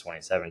week since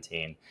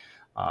 2017.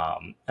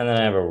 And then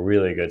I have a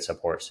really good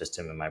support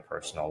system in my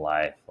personal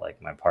life,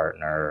 like my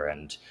partner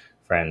and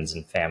friends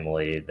and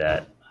family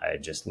that I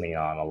just lean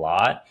on a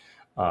lot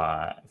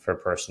for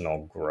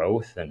personal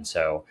growth. And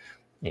so,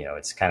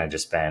 it's kind of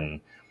just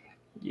been,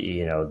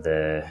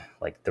 the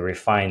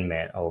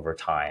refinement over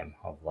time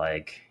of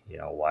like,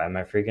 why am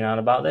I freaking out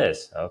about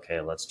this?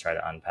 Okay, let's try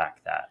to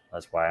unpack that.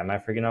 Why am I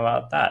freaking out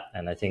about that?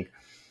 And I think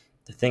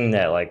the thing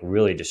that like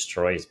really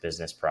destroys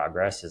business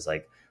progress is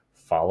like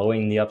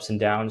following the ups and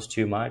downs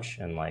too much,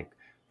 and like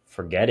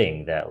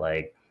forgetting that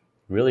like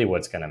really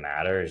what's going to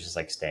matter is just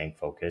like staying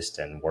focused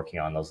and working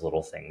on those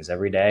little things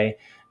every day.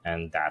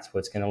 And that's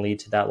what's going to lead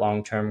to that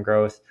long-term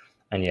growth.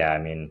 And yeah, I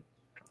mean,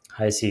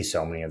 I see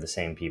so many of the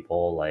same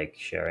people like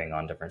sharing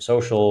on different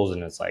socials,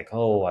 and it's like,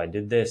 oh, I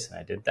did this and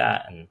I did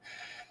that. And,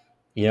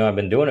 I've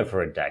been doing it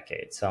for a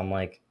decade. So I'm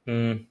like,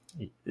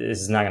 this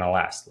is not going to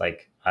last.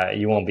 Like,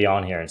 you won't be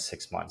on here in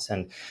 6 months.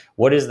 And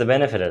what is the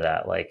benefit of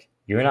that? Like,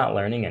 you're not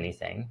learning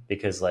anything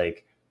because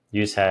like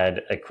you just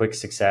had a quick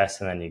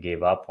success and then you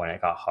gave up when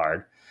it got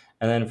hard.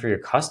 And then for your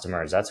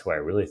customers, that's what I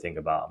really think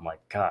about. I'm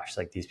like, gosh,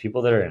 like these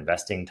people that are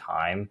investing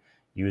time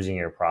using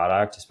your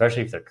product,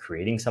 especially if they're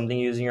creating something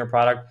using your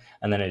product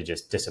and then it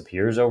just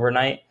disappears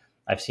overnight.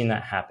 I've seen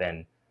that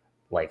happen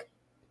like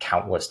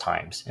countless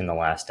times in the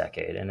last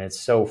decade. And it's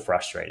so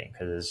frustrating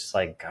because it's just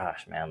like,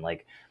 gosh, man,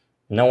 like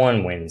no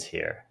one wins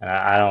here. And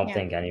I don't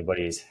think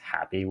anybody's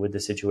happy with the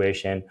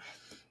situation.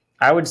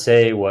 I would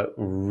say what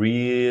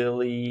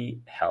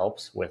really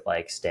helps with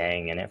like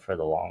staying in it for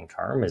the long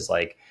term is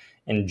like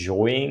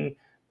enjoying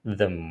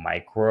the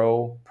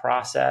micro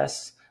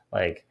process.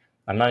 Like,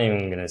 I'm not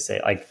even going to say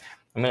like,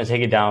 I'm going to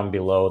take it down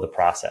below the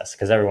process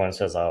because everyone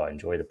says, oh,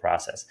 enjoy the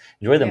process.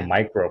 Enjoy the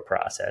micro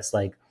process.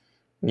 Like,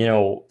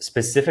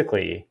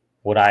 specifically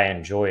what I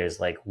enjoy is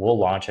like, we'll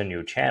launch a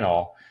new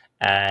channel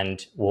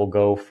and we'll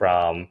go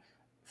from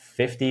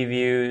 50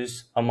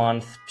 views a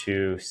month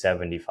to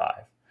 75.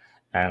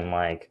 And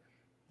like,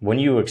 when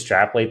you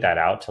extrapolate that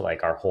out to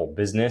like our whole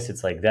business,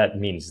 it's like that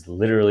means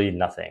literally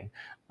nothing.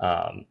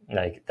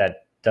 Like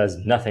that does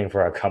nothing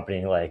for our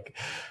company. Like,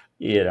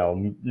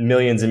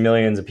 millions and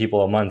millions of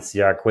people a month see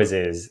our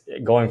quizzes.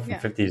 Going from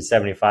 50 to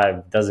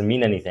 75 doesn't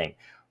mean anything.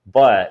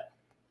 But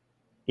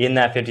in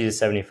that 50 to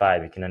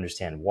 75, you can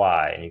understand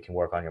why, and you can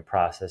work on your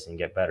process and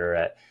get better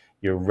at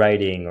your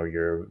writing or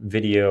your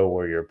video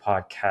or your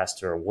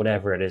podcast or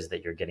whatever it is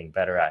that you're getting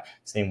better at.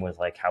 Same with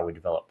like how we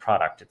develop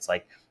product. It's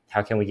like,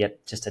 how can we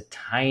get just a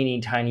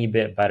tiny, tiny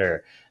bit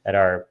better at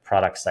our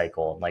product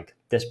cycle? Like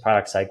this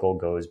product cycle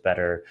goes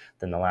better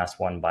than the last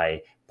one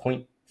by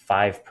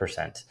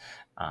 0.5%.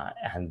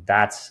 And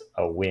that's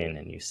a win,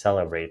 and you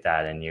celebrate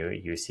that and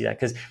you see that.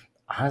 Because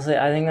honestly,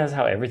 I think that's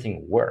how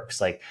everything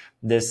works. Like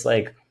this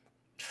like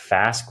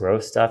fast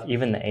growth stuff,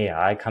 even the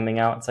AI coming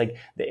out, it's like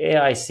the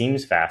AI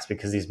seems fast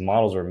because these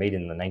models were made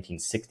in the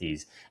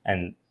 1960s,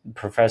 and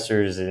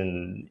professors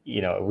and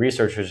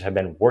researchers have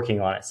been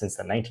working on it since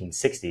the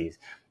 1960s,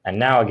 and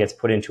now it gets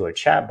put into a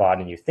chat bot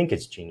and you think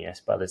it's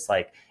genius, but it's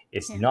like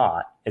it's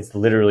not. It's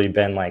literally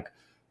been like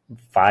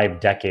 5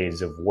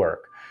 decades of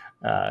work,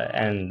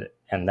 and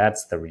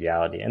that's the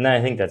reality. And then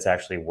I think that's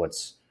actually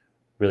what's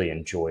really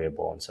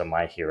enjoyable. And so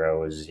my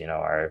heroes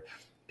are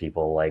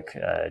people like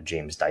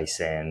James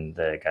Dyson,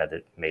 the guy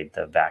that made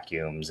the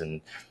vacuums,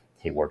 and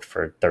he worked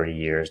for 30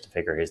 years to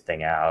figure his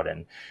thing out.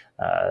 And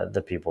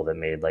the people that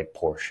made like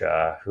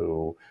Porsche,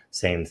 who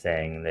same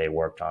thing, they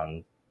worked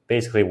on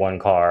basically one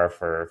car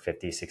for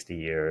 50, 60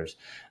 years.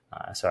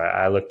 So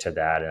I look to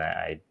that and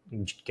I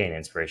gain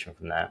inspiration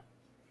from that.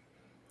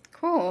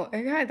 Cool.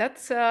 Okay,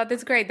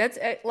 that's great. That's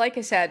like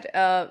I said,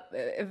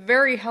 a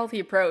very healthy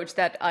approach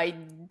that I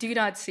do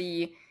not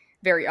see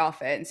very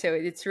often. So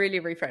it's really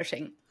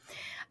refreshing.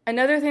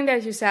 Another thing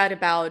that you said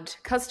about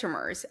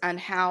customers and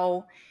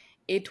how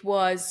it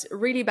was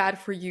really bad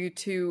for you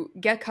to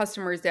get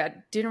customers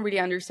that didn't really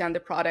understand the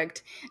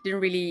product,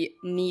 didn't really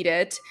need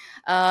it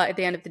at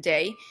the end of the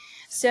day.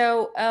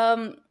 So,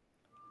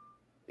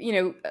 you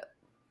know,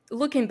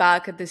 looking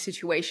back at the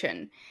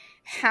situation,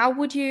 how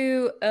would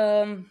you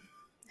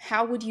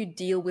how would you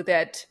deal with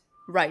it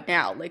right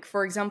now? Like,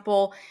 for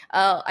example,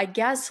 I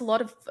guess a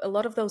lot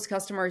of those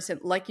customers,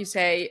 like you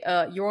say,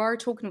 you are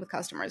talking with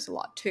customers a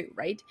lot too,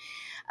 right?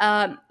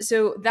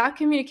 So that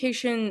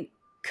communication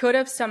could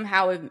have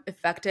somehow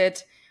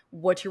affected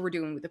what you were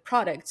doing with the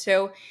product.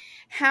 So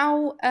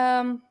how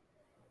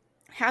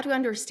how to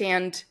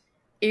understand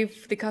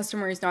if the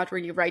customer is not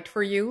really right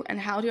for you,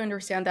 and how to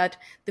understand that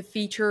the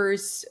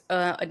features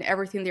and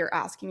everything they're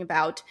asking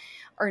about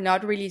are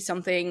not really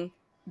something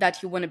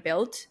that you want to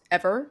build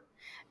ever.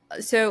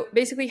 So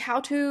basically, how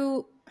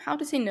to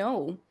say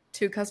no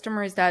to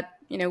customers that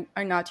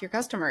are not your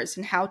customers,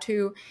 and how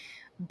to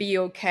be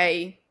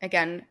okay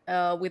again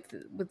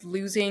with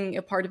losing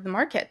a part of the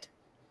market.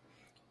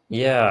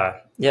 Yeah.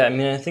 I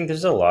mean, I think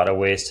there's a lot of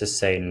ways to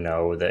say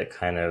no that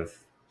kind of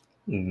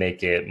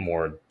make it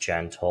more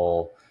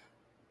gentle.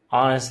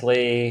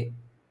 Honestly,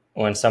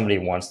 when somebody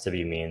wants to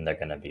be mean, they're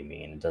going to be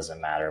mean. It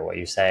doesn't matter what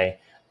you say.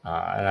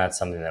 And that's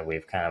something that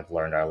we've kind of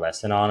learned our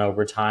lesson on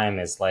over time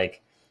is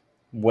like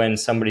when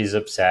somebody's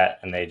upset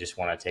and they just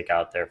want to take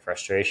out their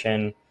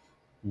frustration,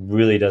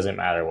 really doesn't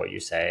matter what you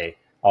say.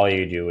 All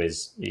you do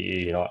is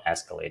you don't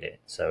escalate it.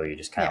 So you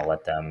just kind of Yeah.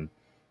 let them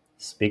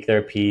speak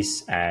their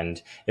piece.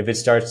 And if it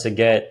starts to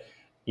get,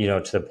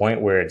 to the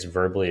point where it's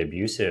verbally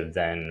abusive,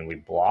 then we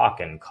block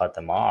and cut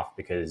them off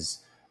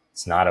because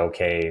it's not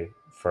okay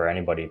for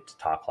anybody to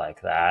talk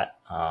like that.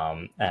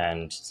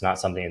 And it's not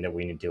something that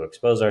we need to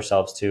expose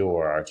ourselves to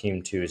or our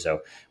team to.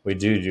 So we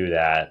do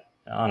that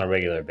on a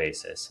regular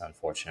basis,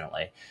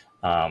 unfortunately.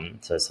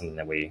 So it's something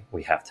that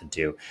we have to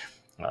do.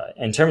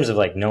 In terms of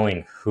like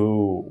knowing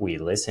who we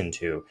listen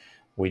to,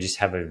 we just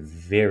have a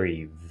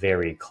very,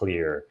 very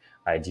clear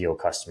ideal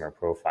customer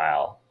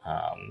profile.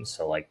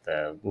 So like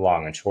the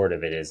long and short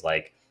of it is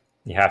like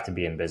you have to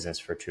be in business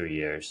for 2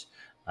 years.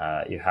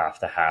 You have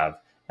to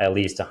have at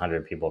least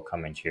 100 people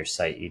come into your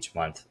site each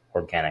month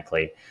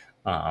organically.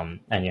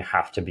 And you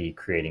have to be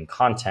creating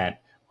content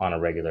on a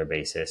regular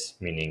basis,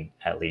 meaning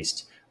at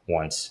least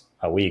once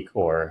a week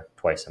or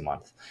twice a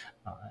month.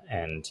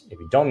 And if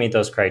you don't meet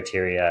those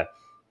criteria,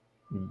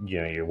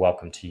 you're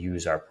welcome to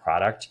use our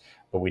product,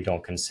 but we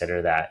don't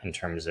consider that in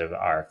terms of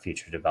our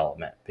feature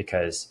development,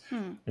 because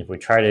if we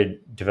try to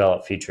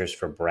develop features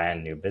for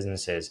brand new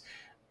businesses,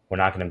 we're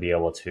not going to be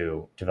able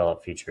to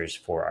develop features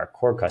for our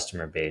core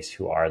customer base,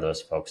 who are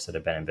those folks that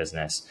have been in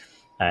business.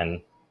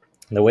 And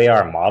the way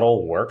our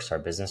model works, our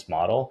business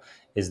model,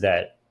 is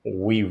that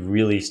we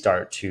really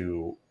start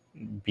to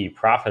be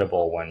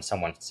profitable when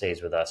someone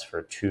stays with us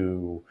for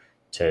 2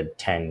 to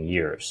 10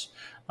 years.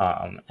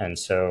 And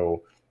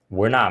so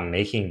we're not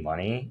making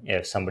money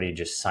if somebody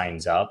just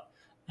signs up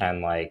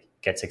and like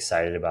gets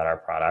excited about our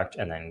product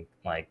and then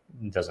like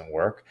doesn't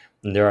work.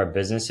 And there are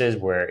businesses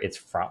where it's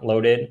front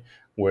loaded,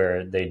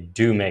 where they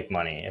do make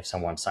money if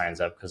someone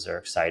signs up because they're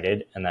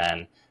excited and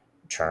then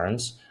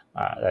churns.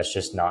 That's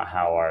just not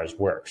how ours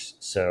works.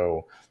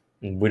 So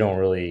we don't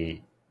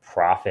really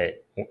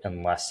profit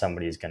unless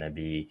somebody's going to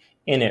be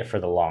in it for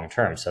the long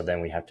term. So then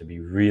we have to be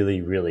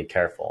really, really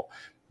careful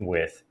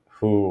with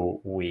who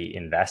we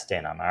invest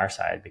in on our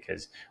side,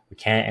 because we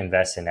can't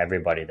invest in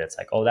everybody that's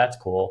like, oh, that's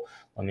cool.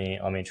 Let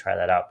me try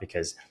that out,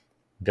 because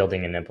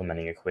building and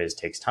implementing a quiz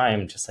takes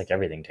time, just like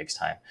everything takes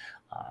time.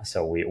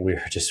 So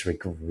we're just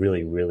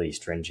really, really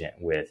stringent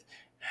with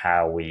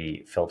how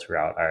we filter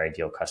out our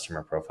ideal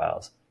customer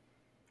profiles.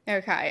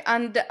 Okay.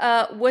 And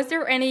was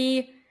there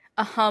any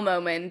aha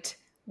moment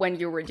when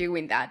you were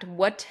doing that?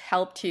 What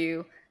helped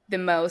you the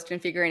most in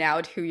figuring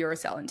out who you're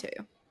selling to?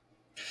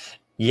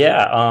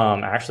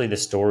 Yeah, actually, the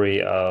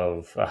story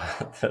of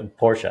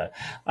Porsche,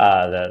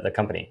 the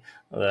company,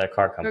 the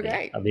car company,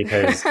 Okay.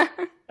 because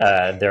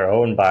they're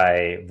owned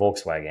by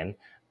Volkswagen,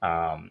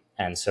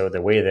 and so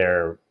the way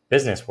their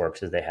business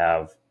works is they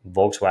have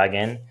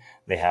Volkswagen,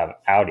 they have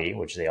Audi,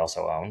 which they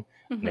also own,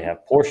 and they Hmm.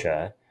 have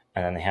Porsche,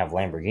 and then they have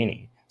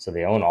Lamborghini. So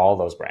they own all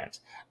those brands.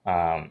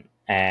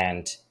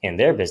 And in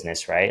their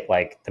business, right,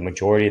 like the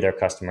majority of their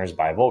customers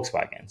buy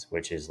Volkswagens,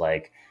 which is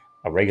like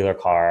a regular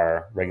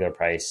car, regular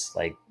price,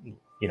 like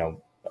you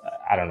know,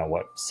 I don't know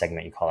what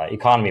segment you call that,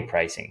 economy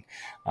pricing.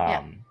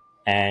 Yeah.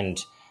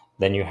 And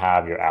then you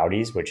have your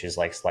Audis, which is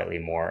like slightly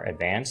more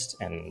advanced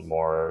and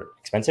more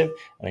expensive.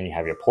 And then you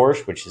have your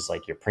Porsche, which is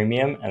like your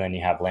premium. And then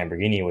you have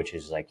Lamborghini, which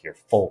is like your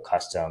full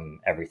custom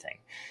everything.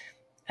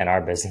 And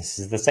our business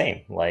is the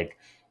same. Like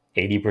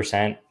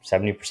 80%,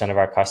 70% of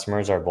our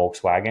customers are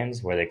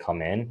Volkswagens, where they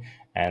come in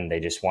and they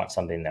just want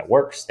something that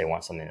works. They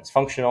want something that's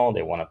functional.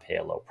 They want to pay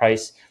a low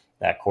price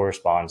that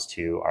corresponds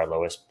to our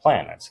lowest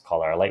plan. It's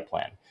called our light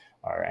plan,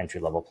 our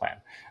entry level plan.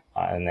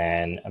 And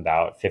then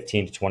about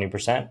 15 to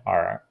 20%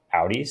 are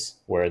outies,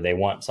 where they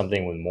want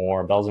something with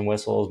more bells and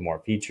whistles, more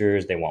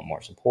features, they want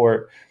more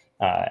support,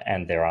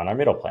 and they're on our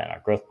middle plan, our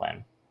growth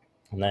plan.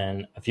 And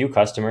then a few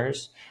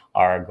customers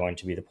are going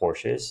to be the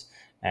Porsches,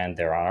 and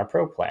they're on our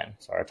Pro plan,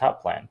 so our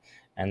top plan.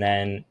 And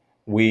then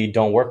we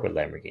don't work with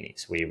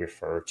Lamborghinis. We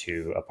refer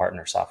to a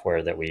partner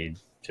software that we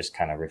just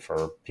kind of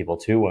refer people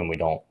to when we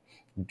don't,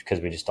 because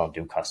we just don't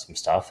do custom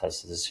stuff.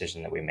 That's the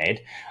decision that we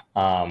made.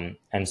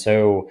 And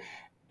so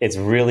it's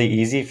really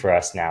easy for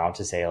us now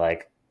to say,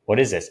 like, what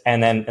is this?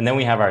 And then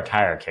we have our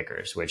tire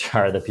kickers, which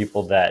are the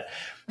people that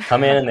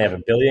come in and they have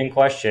a billion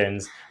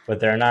questions, but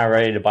they're not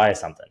ready to buy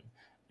something.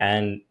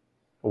 And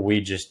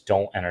we just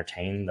don't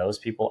entertain those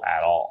people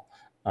at all.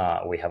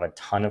 We have a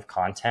ton of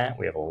content.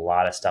 We have a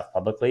lot of stuff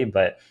publicly,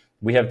 but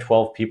we have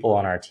 12 people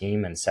on our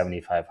team and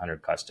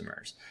 7,500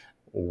 customers.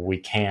 We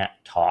can't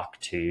talk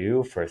to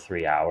you for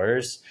 3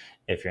 hours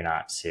if you're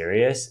not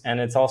serious. And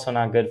it's also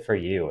not good for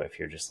you if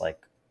you're just like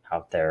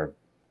out there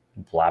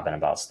blabbing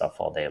about stuff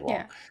all day long.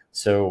 Yeah.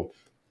 So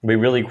we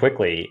really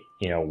quickly,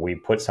 we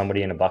put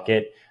somebody in a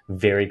bucket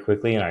very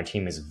quickly, and our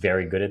team is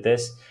very good at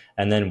this.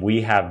 And then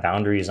we have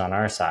boundaries on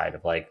our side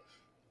of like,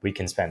 we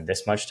can spend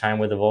this much time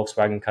with a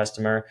Volkswagen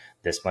customer,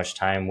 this much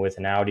time with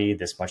an Audi,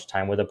 this much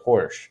time with a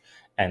Porsche.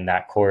 And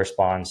that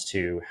corresponds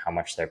to how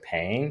much they're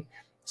paying,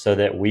 so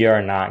that we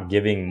are not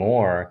giving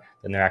more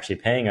than they're actually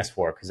paying us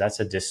for, because that's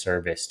a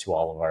disservice to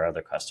all of our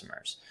other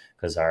customers.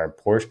 Because our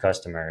Porsche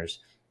customers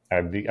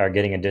are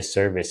getting a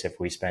disservice if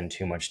we spend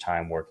too much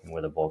time working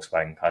with a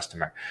Volkswagen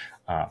customer.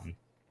 And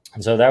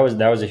so that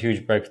was a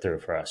huge breakthrough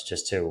for us,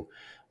 just to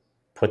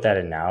put that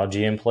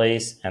analogy in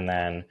place. And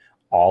then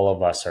all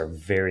of us are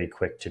very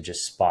quick to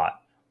just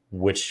spot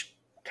which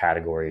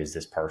category is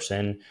this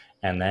person.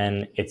 And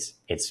then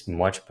it's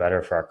much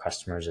better for our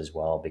customers as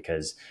well,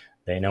 because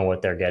they know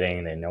what they're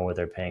getting, they know what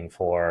they're paying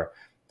for.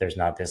 There's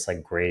not this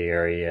like gray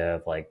area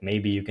of like,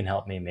 maybe you can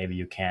help me, maybe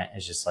you can't.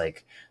 It's just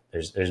like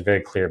there's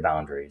very clear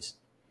boundaries.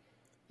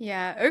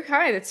 Yeah,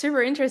 okay, that's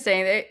super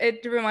interesting.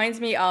 It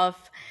reminds me of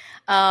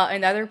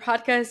another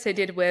podcast I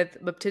did with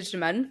Baptiste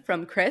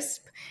from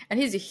Crisp, and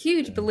he's a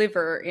huge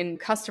believer in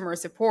customer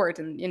support,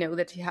 and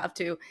that you have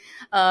to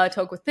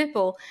talk with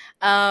people.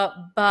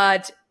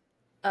 But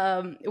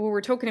we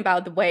were talking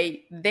about the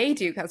way they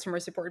do customer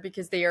support,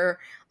 because they are,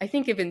 I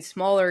think, even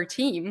smaller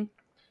team,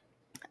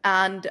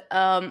 and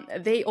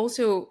they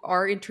also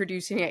are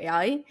introducing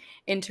AI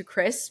into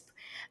Crisp,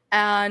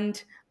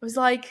 and I was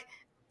like,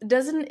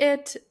 doesn't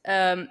it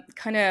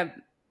kind of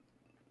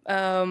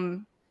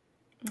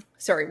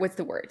sorry, what's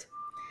the word?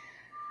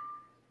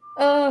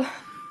 I'm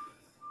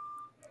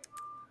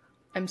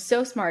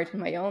so smart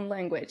in my own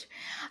language.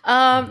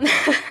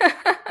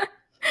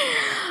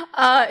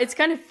 It's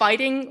kind of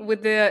fighting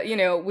with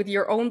with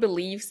your own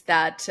beliefs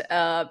that,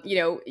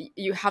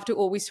 you have to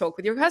always talk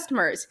with your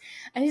customers.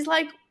 And he's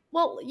like,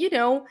 well,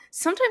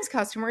 sometimes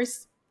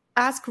customers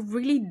ask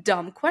really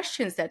dumb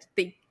questions that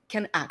they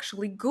can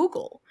actually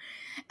Google.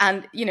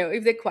 And,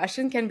 if the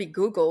question can be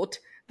Googled,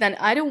 then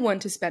I don't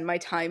want to spend my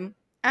time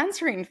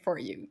answering for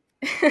you.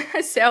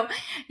 So,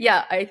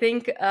 yeah, I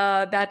think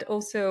that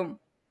also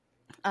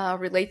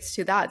relates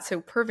to that.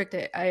 So perfect.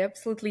 I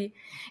absolutely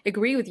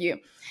agree with you.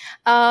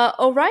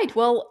 All right.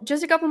 Well,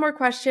 just a couple more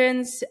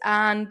questions.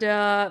 And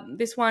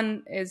this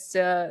one is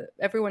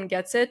everyone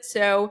gets it.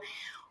 So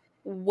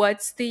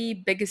what's the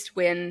biggest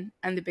win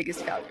and the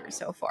biggest failure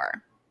so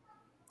far?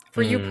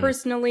 For you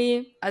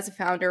personally, as a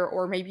founder,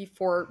 or maybe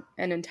for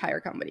an entire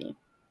company?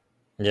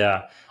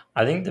 Yeah,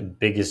 I think the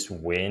biggest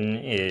win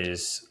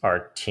is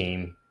our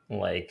team.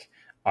 Like,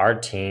 our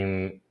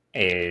team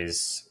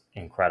is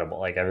incredible.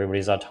 Like,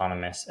 everybody's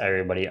autonomous.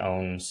 Everybody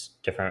owns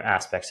different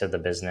aspects of the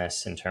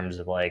business in terms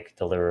of like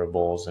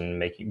deliverables and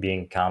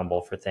being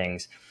accountable for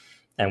things.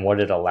 And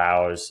what it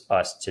allows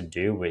us to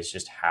do is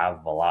just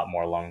have a lot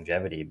more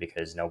longevity,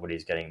 because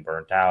nobody's getting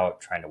burnt out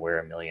trying to wear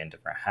a million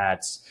different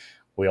hats.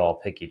 We all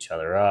pick each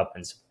other up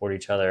and support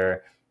each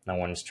other. No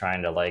one's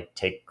trying to like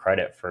take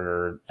credit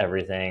for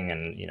everything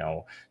and,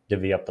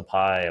 divvy up the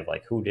pie of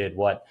like who did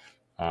what.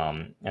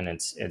 And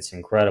it's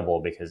incredible,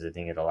 because I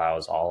think it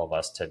allows all of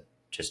us to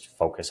just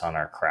focus on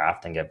our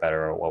craft and get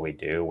better at what we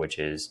do, which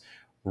is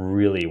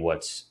really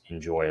what's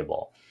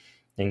enjoyable.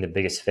 I think the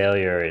biggest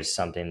failure is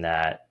something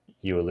that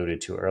you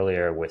alluded to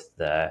earlier with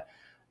the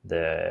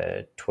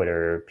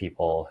Twitter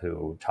people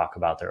who talk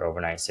about their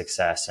overnight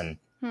success. And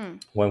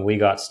when we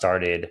got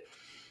started,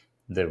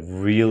 the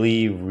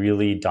really,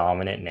 really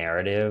dominant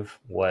narrative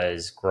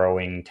was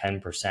growing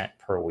 10%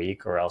 per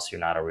week, or else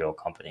you're not a real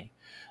company.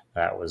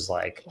 That was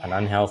like an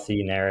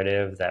unhealthy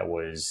narrative. That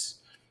was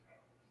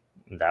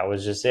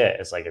just it.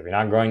 It's like, if you're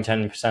not growing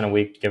 10% a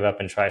week, give up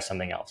and try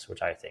something else,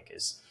 which I think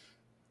is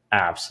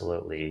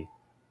absolutely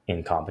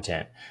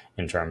incompetent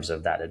in terms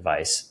of that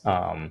advice.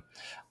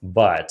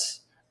 But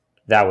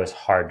that was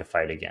hard to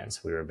fight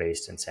against. We were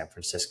based in San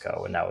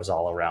Francisco, and that was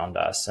all around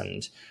us.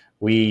 And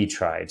we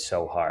tried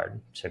so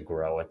hard to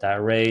grow at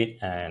that rate,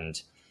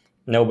 and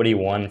nobody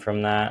won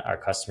from that. Our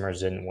customers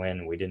didn't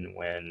win. We didn't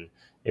win.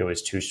 It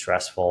was too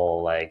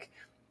stressful. Like,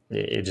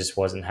 it just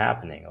wasn't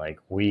happening. Like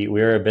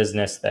we're a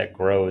business that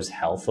grows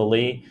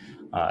healthily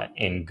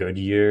in good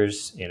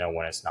years.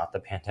 When it's not the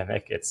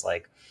pandemic, it's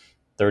like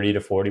 30 to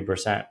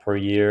 40% per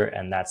year,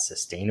 and that's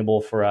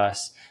sustainable for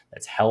us.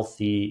 It's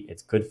healthy.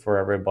 It's good for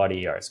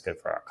everybody, or it's good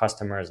for our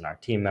customers and our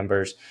team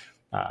members.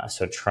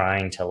 So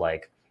trying to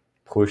like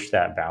push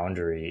that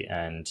boundary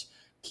and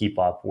keep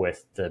up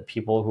with the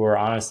people who are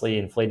honestly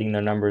inflating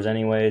their numbers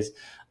anyways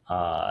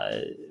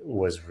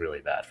was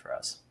really bad for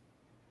us.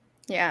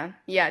 Yeah.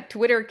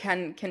 Twitter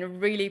can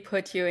really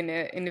put you in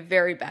a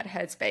very bad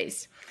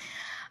headspace.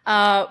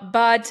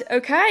 But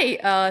okay,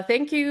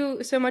 thank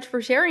you so much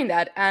for sharing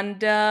that. And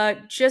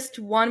just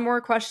one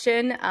more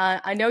question.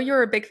 I know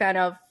you're a big fan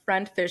of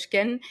Brent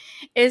Fishkin.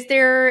 Is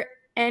there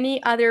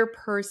any other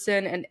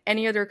person and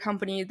any other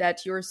company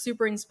that you're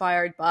super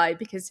inspired by?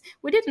 Because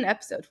we did an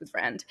episode with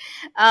Brent.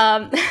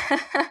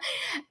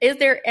 Is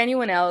there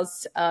anyone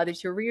else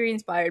that you're really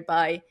inspired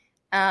by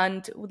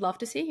and would love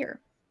to see here?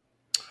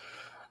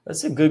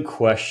 That's a good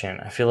question.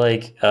 I feel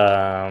like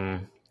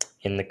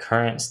in the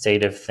current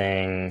state of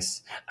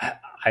things,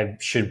 I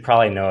should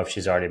probably know if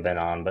she's already been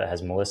on, but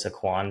has Melissa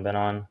Kwan been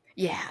on?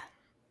 Yeah.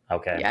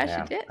 Okay.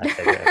 Yeah, she did. I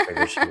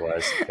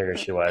figured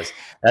she was.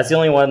 That's the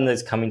only one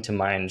that's coming to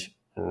mind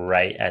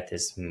right at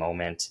this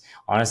moment.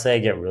 Honestly, I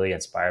get really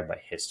inspired by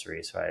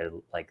history. So I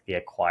like the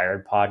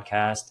Acquired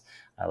podcast.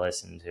 I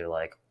listen to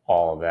like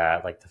all of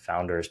that, like the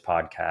Founders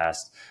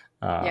podcast.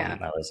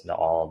 I listen to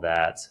all of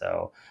that.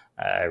 So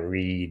I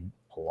read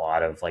a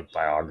lot of like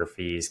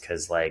biographies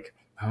because like,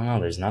 I don't know,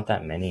 there's not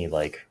that many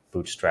like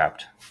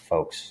bootstrapped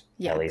folks,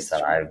 at least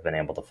that I've been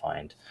able to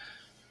find.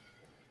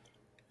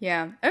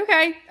 Yeah.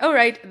 Okay. All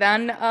right.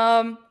 Then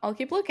I'll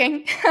keep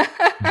looking.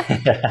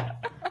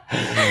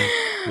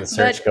 The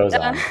search goes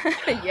on.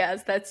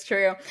 Yes, that's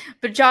true.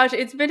 But Josh,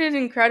 it's been an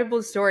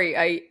incredible story.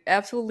 I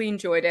absolutely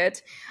enjoyed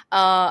it.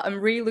 I'm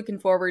really looking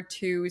forward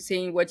to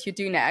seeing what you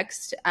do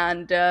next.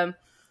 And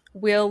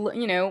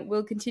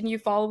we'll continue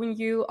following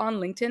you on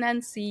LinkedIn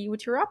and see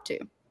what you're up to.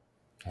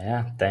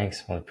 Yeah,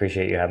 thanks. Well,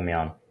 appreciate you having me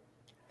on.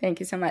 Thank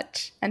you so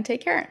much, and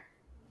take care.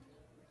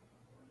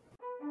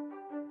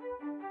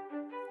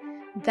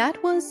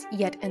 That was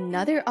yet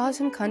another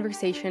awesome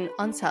conversation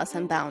on SaaS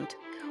Unbound.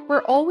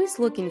 We're always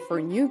looking for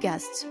new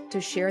guests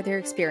to share their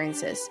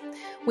experiences.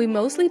 We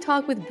mostly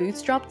talk with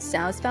bootstrapped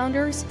SaaS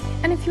founders,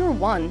 and if you're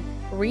one,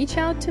 reach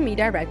out to me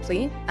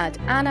directly at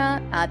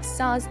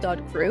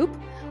anna@saas.group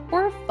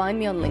or find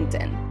me on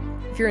LinkedIn.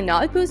 If you're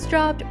not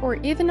bootstrapped or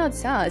even not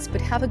SaaS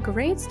but have a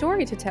great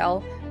story to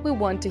tell, we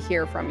want to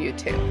hear from you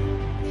too.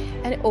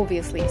 And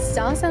obviously,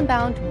 SaaS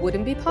Unbound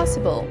wouldn't be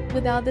possible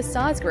without the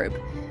SaaS Group,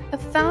 a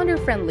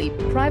founder-friendly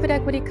private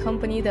equity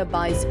company that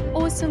buys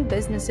awesome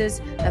businesses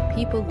that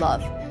people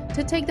love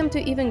to take them to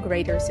even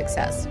greater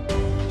success.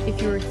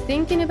 If you're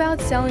thinking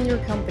about selling your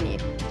company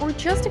or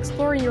just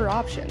exploring your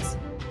options,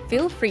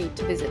 feel free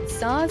to visit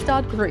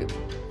saas.group,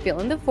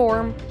 fill in the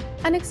form,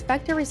 and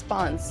expect a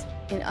response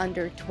in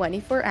under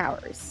 24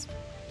 hours.